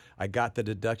child. I got the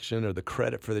deduction or the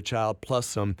credit for the child plus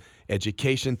some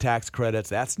education tax credits.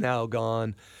 That's now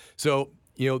gone. So,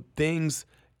 things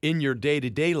in your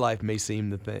day-to-day life may seem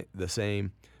the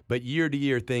same, but year to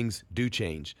year things do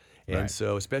change. And Right.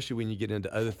 so especially when you get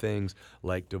into other things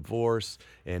like divorce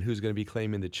and who's going to be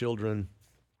claiming the children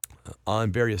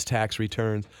on various tax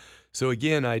returns. So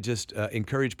again, I just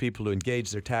encourage people to engage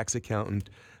their tax accountant.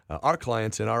 Our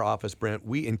clients in our office, Brent,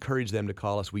 we encourage them to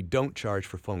call us. We don't charge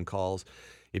for phone calls.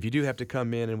 If you do have to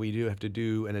come in and we do have to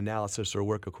do an analysis or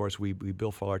work, of course, we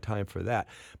bill for our time for that.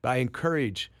 But I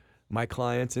encourage my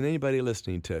clients and anybody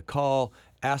listening to call,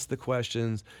 ask the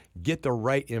questions, get the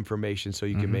right information so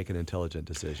you can make an intelligent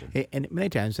decision. And many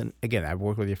times, and again, I've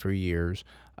worked with you for years,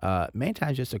 many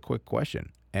times just a quick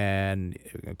question and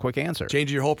a quick answer.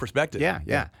 Change your whole perspective.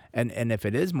 Yeah. And if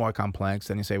it is more complex,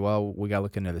 then you say, well, we got to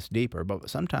look into this deeper. But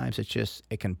sometimes it's just,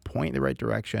 it can point in the right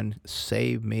direction,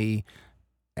 save me,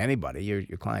 anybody, your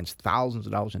clients, thousands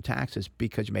of dollars in taxes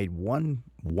because you made one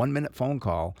minute phone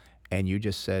call and you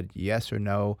just said yes or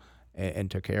no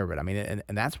and took care of it. I mean,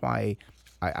 and that's why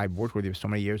I've worked with you for so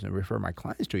many years and refer my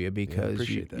clients to you because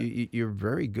you're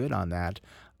very good on that.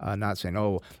 Not saying,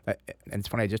 and it's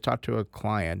funny, I just talked to a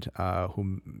client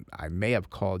whom I may have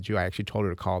called you. I actually told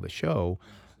her to call the show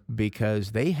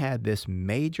because they had this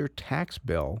major tax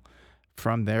bill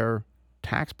from their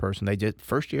tax person. They did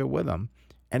first year with them,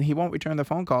 and he won't return the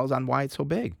phone calls on why it's so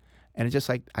big. And it's just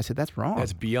like, I said, that's wrong.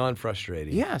 That's beyond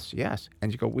frustrating. Yes.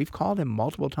 And you go, we've called him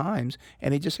multiple times,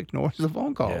 and he just ignores the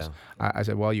phone calls. Yeah. I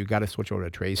said, well, you got to switch over to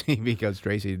Tracy because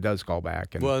Tracy does call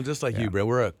back. And just like you, Brent,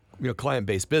 we're a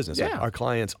client-based business. Yeah. Our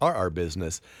clients are our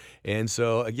business. And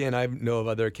so, again, I know of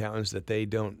other accountants that they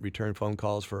don't return phone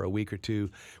calls for a week or two.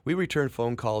 We return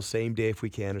phone calls same day if we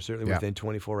can, or certainly within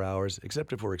 24 hours,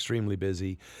 except if we're extremely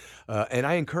busy. And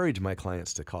I encourage my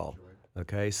clients to call.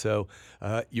 Okay, so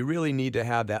you really need to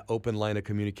have that open line of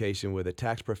communication with a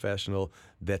tax professional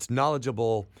that's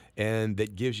knowledgeable and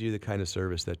that gives you the kind of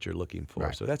service that you're looking for.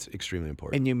 Right. So that's extremely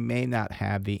important. And you may not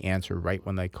have the answer right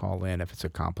when they call in if it's a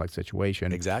complex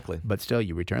situation. Exactly. But still,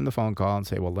 you return the phone call and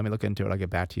say, well, let me look into it. I'll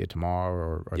get back to you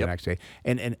tomorrow or the next day.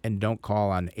 And don't call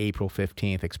on April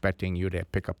 15th expecting you to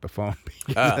pick up the phone.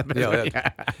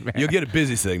 You'll get a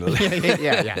busy signal.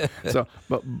 yeah. So,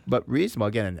 but reasonable,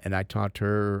 again, and I talked to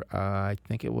her, I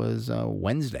think it was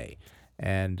Wednesday.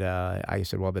 And I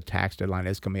said, well, the tax deadline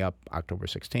is coming up October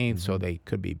 16th, so they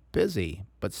could be busy,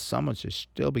 but someone should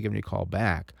still be giving you a call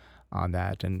back on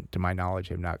that. And to my knowledge,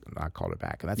 they've not called it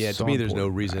back. And that's to me, there's no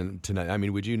reason to not. I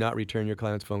mean, would you not return your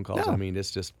clients' phone calls? No. I mean, it's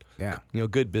just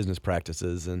good business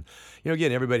practices. And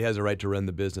again, everybody has a right to run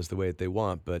the business the way that they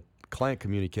want, but client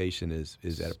communication is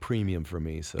at a premium for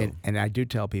me. So, and I do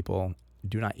tell people,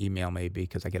 do not email me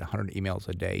because I get 100 emails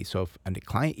a day. So if a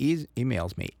client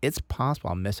emails me, it's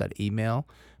possible I'll miss that email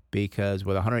because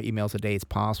with 100 emails a day, it's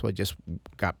possible it just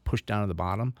got pushed down to the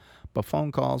bottom. But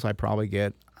phone calls, I probably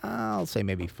get, I'll say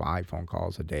maybe 5 phone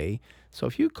calls a day. So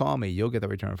if you call me, you'll get the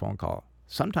return phone call.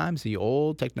 Sometimes the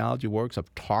old technology works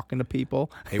of talking to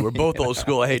people. Hey, we're both old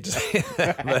school. I hate to say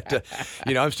that, but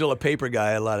I'm still a paper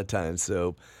guy a lot of times.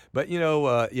 So, but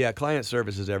client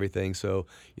service is everything. So,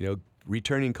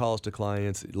 returning calls to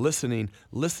clients, listening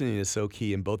is so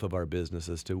key in both of our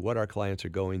businesses to what our clients are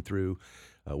going through,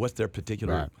 what's their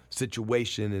particular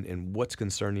situation and what's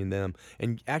concerning them,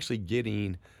 and actually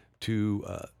getting to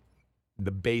the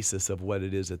basis of what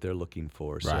it is that they're looking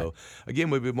for. Right. So,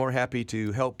 again, we'd be more happy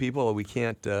to help people. We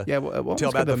can't tell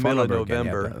about the middle of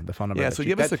November. Again, the phone number. So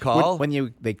give us a call.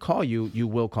 When they call you, you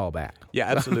will call back. Yeah,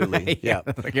 absolutely. Our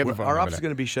office is there.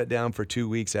 going to be shut down for 2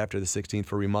 weeks after the 16th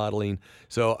for remodeling.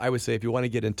 So I would say if you want to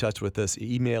get in touch with us,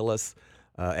 email us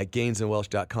at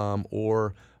gainesandwelch.com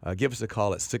or give us a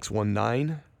call at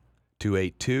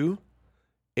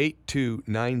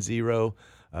 619-282-8290.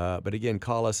 But again,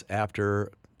 call us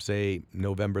after, say,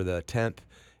 November the 10th,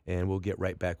 and we'll get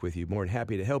right back with you. More than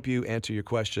happy to help you, answer your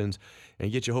questions,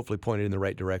 and get you hopefully pointed in the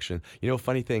right direction.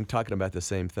 Funny thing, talking about the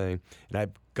same thing, and I've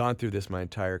gone through this my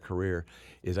entire career,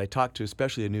 is I talk to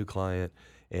especially a new client,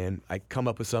 and I come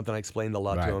up with something, I explain the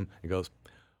law to him, and goes,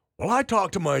 well, I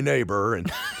talked to my neighbor,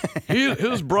 and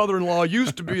his brother-in-law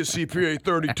used to be a CPA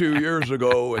 32 years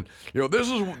ago, and this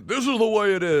is the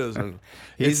way it is. And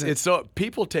it's so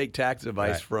people take tax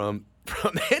advice from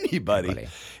anybody,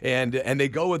 and they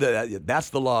go with it. That's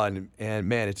the law, and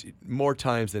man, it's more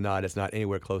times than not, it's not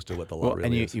anywhere close to what the law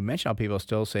really is. And you mentioned how people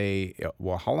still say,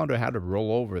 well, how long do I have to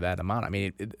roll over that amount? I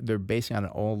mean, they're basing on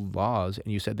old laws,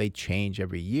 and you said they change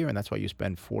every year, and that's why you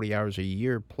spend 40 hours a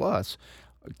year plus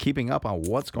keeping up on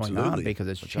what's going on because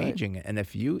it's changing. Right. And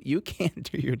if you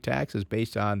can't do your taxes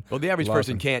based on the average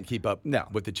person can't keep up No.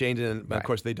 with the changes, and of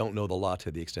course they don't know the law to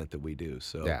the extent that we do.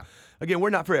 So again, we're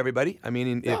not for everybody. I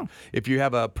mean, if you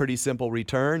have a pretty simple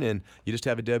return and you just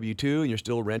have a W-2 and you're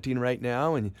still renting right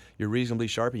now and you're reasonably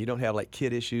sharp and you don't have like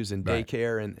kid issues and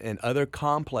daycare and other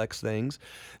complex things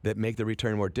that make the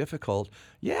return more difficult,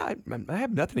 I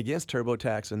have nothing against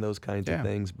TurboTax and those kinds of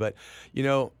things, but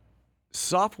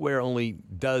software only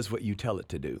does what you tell it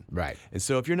to do. Right. And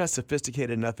so if you're not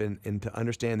sophisticated enough in to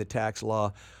understand the tax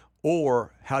law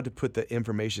or how to put the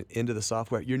information into the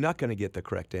software, you're not going to get the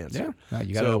correct answer. Yeah, no,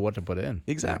 you got to know what to put in.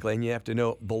 Exactly, and you have to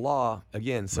know the law.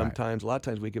 Again, sometimes, a lot of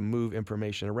times we can move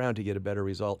information around to get a better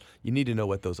result. You need to know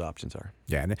what those options are.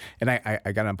 Yeah, and I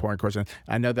got an important question.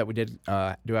 I know that we do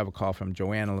have a call from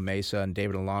Joanna La Mesa and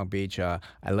David in Long Beach. I'd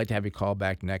like to have you call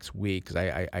back next week because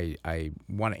I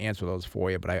want to answer those for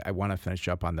you, but I want to finish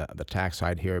up on the tax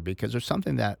side here because there's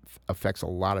something that affects a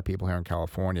lot of people here in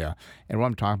California. And what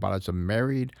I'm talking about is a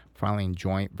married filing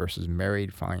joint versus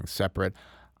married filing separate.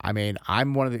 I mean,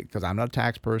 I'm one of because I'm not a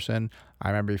tax person. I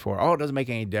remember before, it doesn't make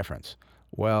any difference.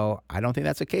 Well, I don't think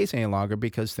that's the case any longer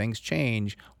because things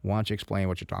change. Why don't you explain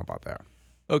what you're talking about there?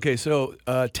 Okay, so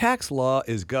tax law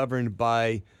is governed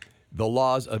by the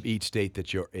laws of each state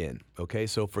that you're in. Okay,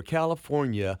 so for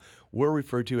California, we're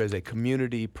referred to as a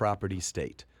community property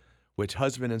state, which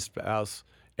husband and spouse,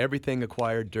 everything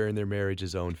acquired during their marriage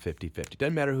is owned 50-50.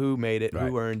 Doesn't matter who made it,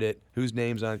 who earned it, whose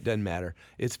name's on it, doesn't matter.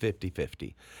 It's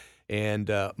 50-50. And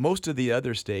most of the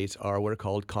other states are what are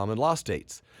called common law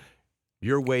states.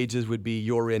 Your wages would be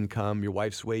your income. Your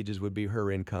wife's wages would be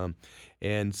her income.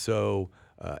 And so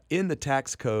in the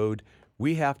tax code,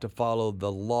 we have to follow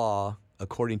the law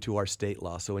according to our state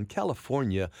law. So in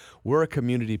California, we're a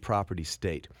community property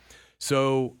state.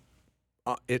 So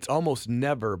it's almost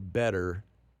never better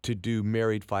to do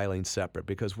married filing separate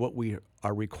because what we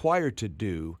are required to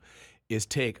do is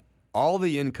take all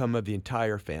the income of the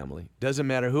entire family, doesn't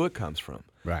matter who it comes from,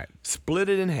 split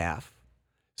it in half.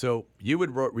 So you would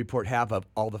report half of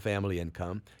all the family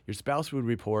income. Your spouse would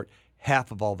report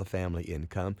half of all the family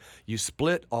income. You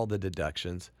split all the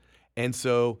deductions. And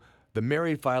so the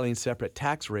married filing separate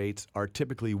tax rates are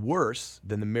typically worse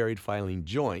than the married filing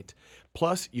joint.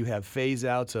 Plus, you have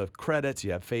phase-outs of credits,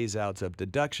 you have phase-outs of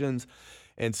deductions.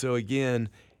 And so again,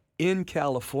 in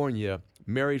California,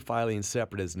 married filing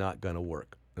separate is not going to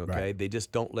work. Okay, Right. they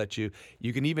just don't let you.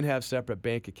 You can even have separate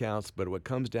bank accounts, but what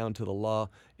comes down to the law,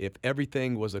 if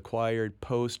everything was acquired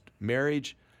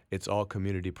post-marriage, it's all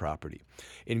community property.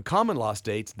 In common law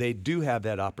states, they do have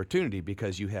that opportunity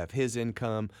because you have his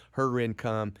income,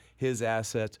 his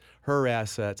assets, her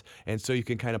assets, and so you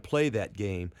can kind of play that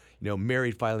game,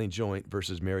 married filing joint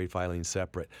versus married filing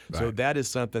separate. So Right. that is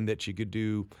something that you could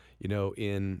do,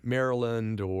 in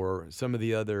Maryland or some of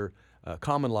the other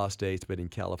common law states, but in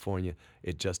California,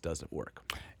 it just doesn't work.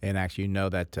 And actually,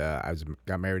 that I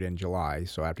got married in July,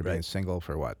 so after being Right. single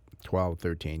for 12,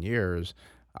 13 years,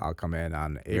 I'll come in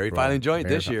on April. Married filing joint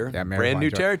this year. Yeah, married Brand new filing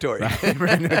joint. territory. Right,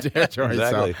 brand new territory.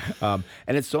 Exactly. So,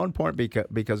 and it's so important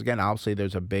because again, obviously,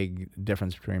 there's a big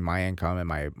difference between my income and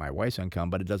my wife's income,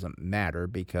 but it doesn't matter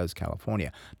because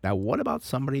California. Now, what about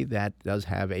somebody that does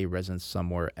have a residence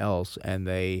somewhere else and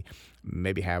they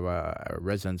maybe have a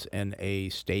residence in a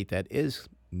state that is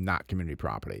not community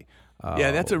property?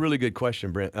 Yeah, that's a really good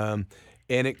question, Brent.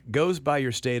 And it goes by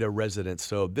your state of residence.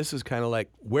 So this is kind of like,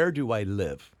 where do I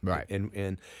live? Right.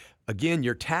 And again,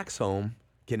 your tax home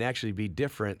can actually be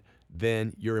different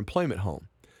than your employment home.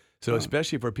 So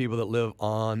especially for people that live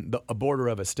on a border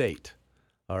of a state.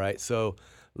 All right. So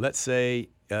let's say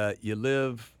you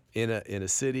live in a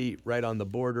city right on the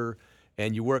border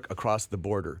and you work across the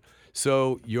border.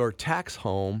 So your tax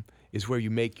home is where you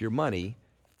make your money.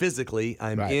 Physically,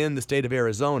 I'm Right. in the state of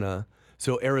Arizona.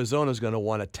 So Arizona's going to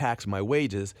want to tax my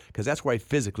wages because that's where I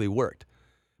physically worked.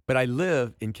 But I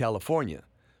live in California.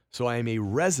 So I am a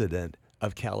resident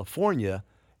of California,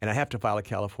 and I have to file a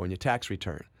California tax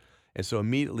return. And so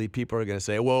immediately people are going to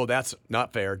say, well, that's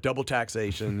not fair. Double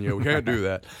taxation, we can't do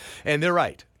that. And they're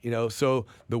right. So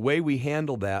the way we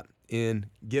handle that in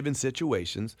given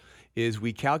situations is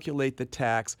we calculate the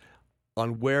tax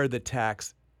on where the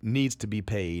tax needs to be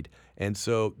paid. And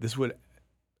so this would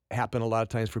happen a lot of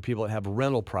times for people that have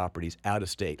rental properties out of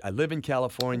state. I live in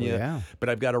California, Yeah. but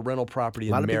I've got a rental property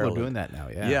in A lot of Maryland. people are doing that now.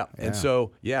 Yeah. Yeah. And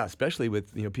so, especially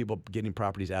with people getting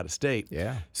properties out of state.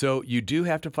 Yeah. So you do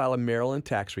have to file a Maryland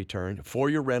tax return for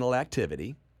your rental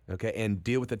activity, okay, and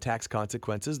deal with the tax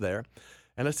consequences there.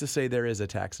 And let's just say there is a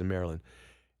tax in Maryland.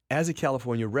 As a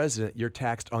California resident, you're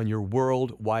taxed on your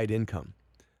worldwide income,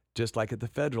 just like at the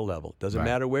federal level. Doesn't Right.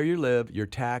 matter where you live, you're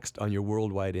taxed on your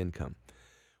worldwide income.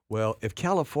 Well, if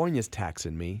California's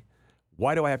taxing me,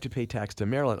 why do I have to pay tax to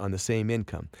Maryland on the same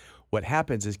income? What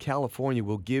happens is California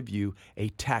will give you a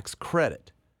tax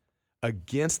credit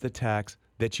against the tax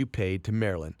that you paid to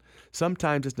Maryland.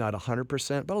 Sometimes it's not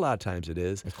 100%, but a lot of times it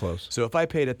is. It's close. So if I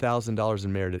paid $1,000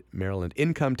 in Maryland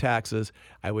income taxes,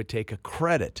 I would take a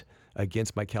credit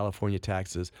against my California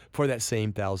taxes for that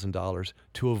same $1,000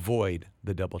 to avoid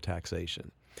the double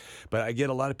taxation. But I get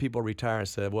a lot of people retire and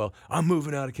say, well, I'm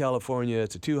moving out of California.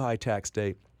 It's a too high tax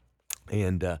state.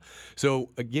 And so,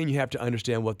 again, you have to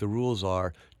understand what the rules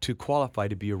are to qualify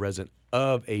to be a resident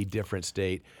of a different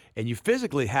state. And you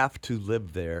physically have to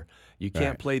live there. You can't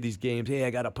Right. play these games. Hey,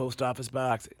 I got a post office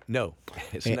box. No,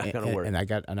 it's not going to work. And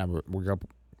we've got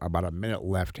about a minute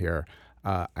left here.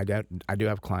 I do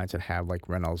have clients that have like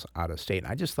rentals out of state.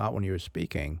 And I just thought when you were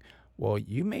speaking, well,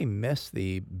 you may miss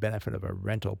the benefit of a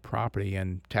rental property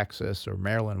in Texas or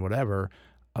Maryland, whatever,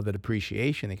 of the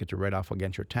depreciation they get to write off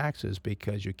against your taxes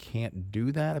because you can't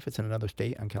do that if it's in another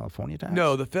state on California tax?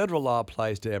 No, the federal law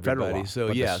applies to everybody. Federal law, So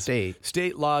but the yes,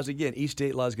 state laws, again, each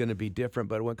state law is going to be different.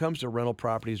 But when it comes to rental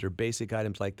properties or basic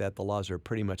items like that, the laws are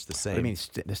pretty much the same. I mean,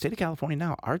 the state of California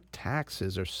now, our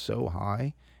taxes are so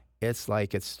high. It's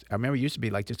like I remember it used to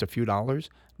be like just a few dollars.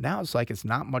 Now it's like it's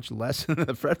not much less than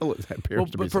the federal appears Well,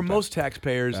 to be. but for most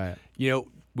taxpayers, Right.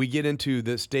 We get into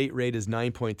the state rate is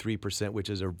 9.3%, which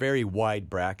is a very wide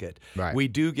bracket. Right. We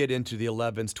do get into the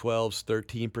 11s, 12s,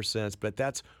 13%, but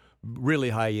that's really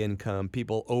high income.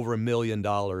 People over $1 million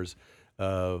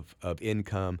of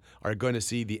income are going to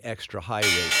see the extra high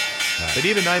rate. Right. But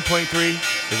even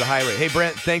 9.3 is a high rate. Hey,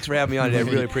 Brent, thanks for having me on today. I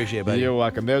really appreciate it, buddy. You're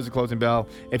welcome. There's the closing bell.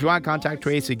 If you want to contact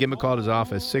Tracy, give him a call at his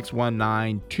office,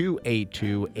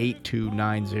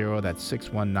 619-282-8290. That's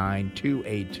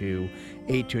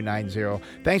 619-282-8290.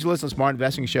 Thanks for listening to Smart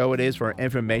Investing Show. It is for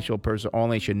informational purposes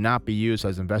only. Should not be used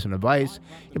as investment advice.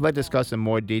 If you'd like to discuss in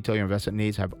more detail your investment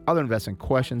needs, have other investment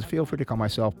questions, feel free to call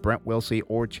myself, Brent Wilsey,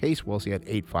 or Chase Wilsey at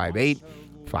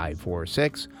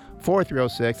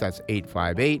 858-546-4306. That's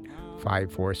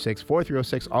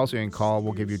 858-546-4306. Also, you can call.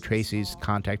 We'll give you Tracy's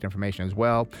contact information as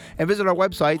well. And visit our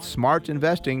website,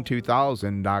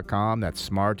 smartinvesting2000.com. That's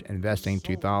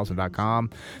smartinvesting2000.com.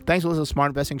 Thanks for listening to the Smart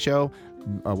Investing Show.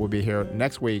 We'll be here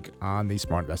next week on the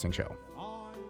Smart Investing Show.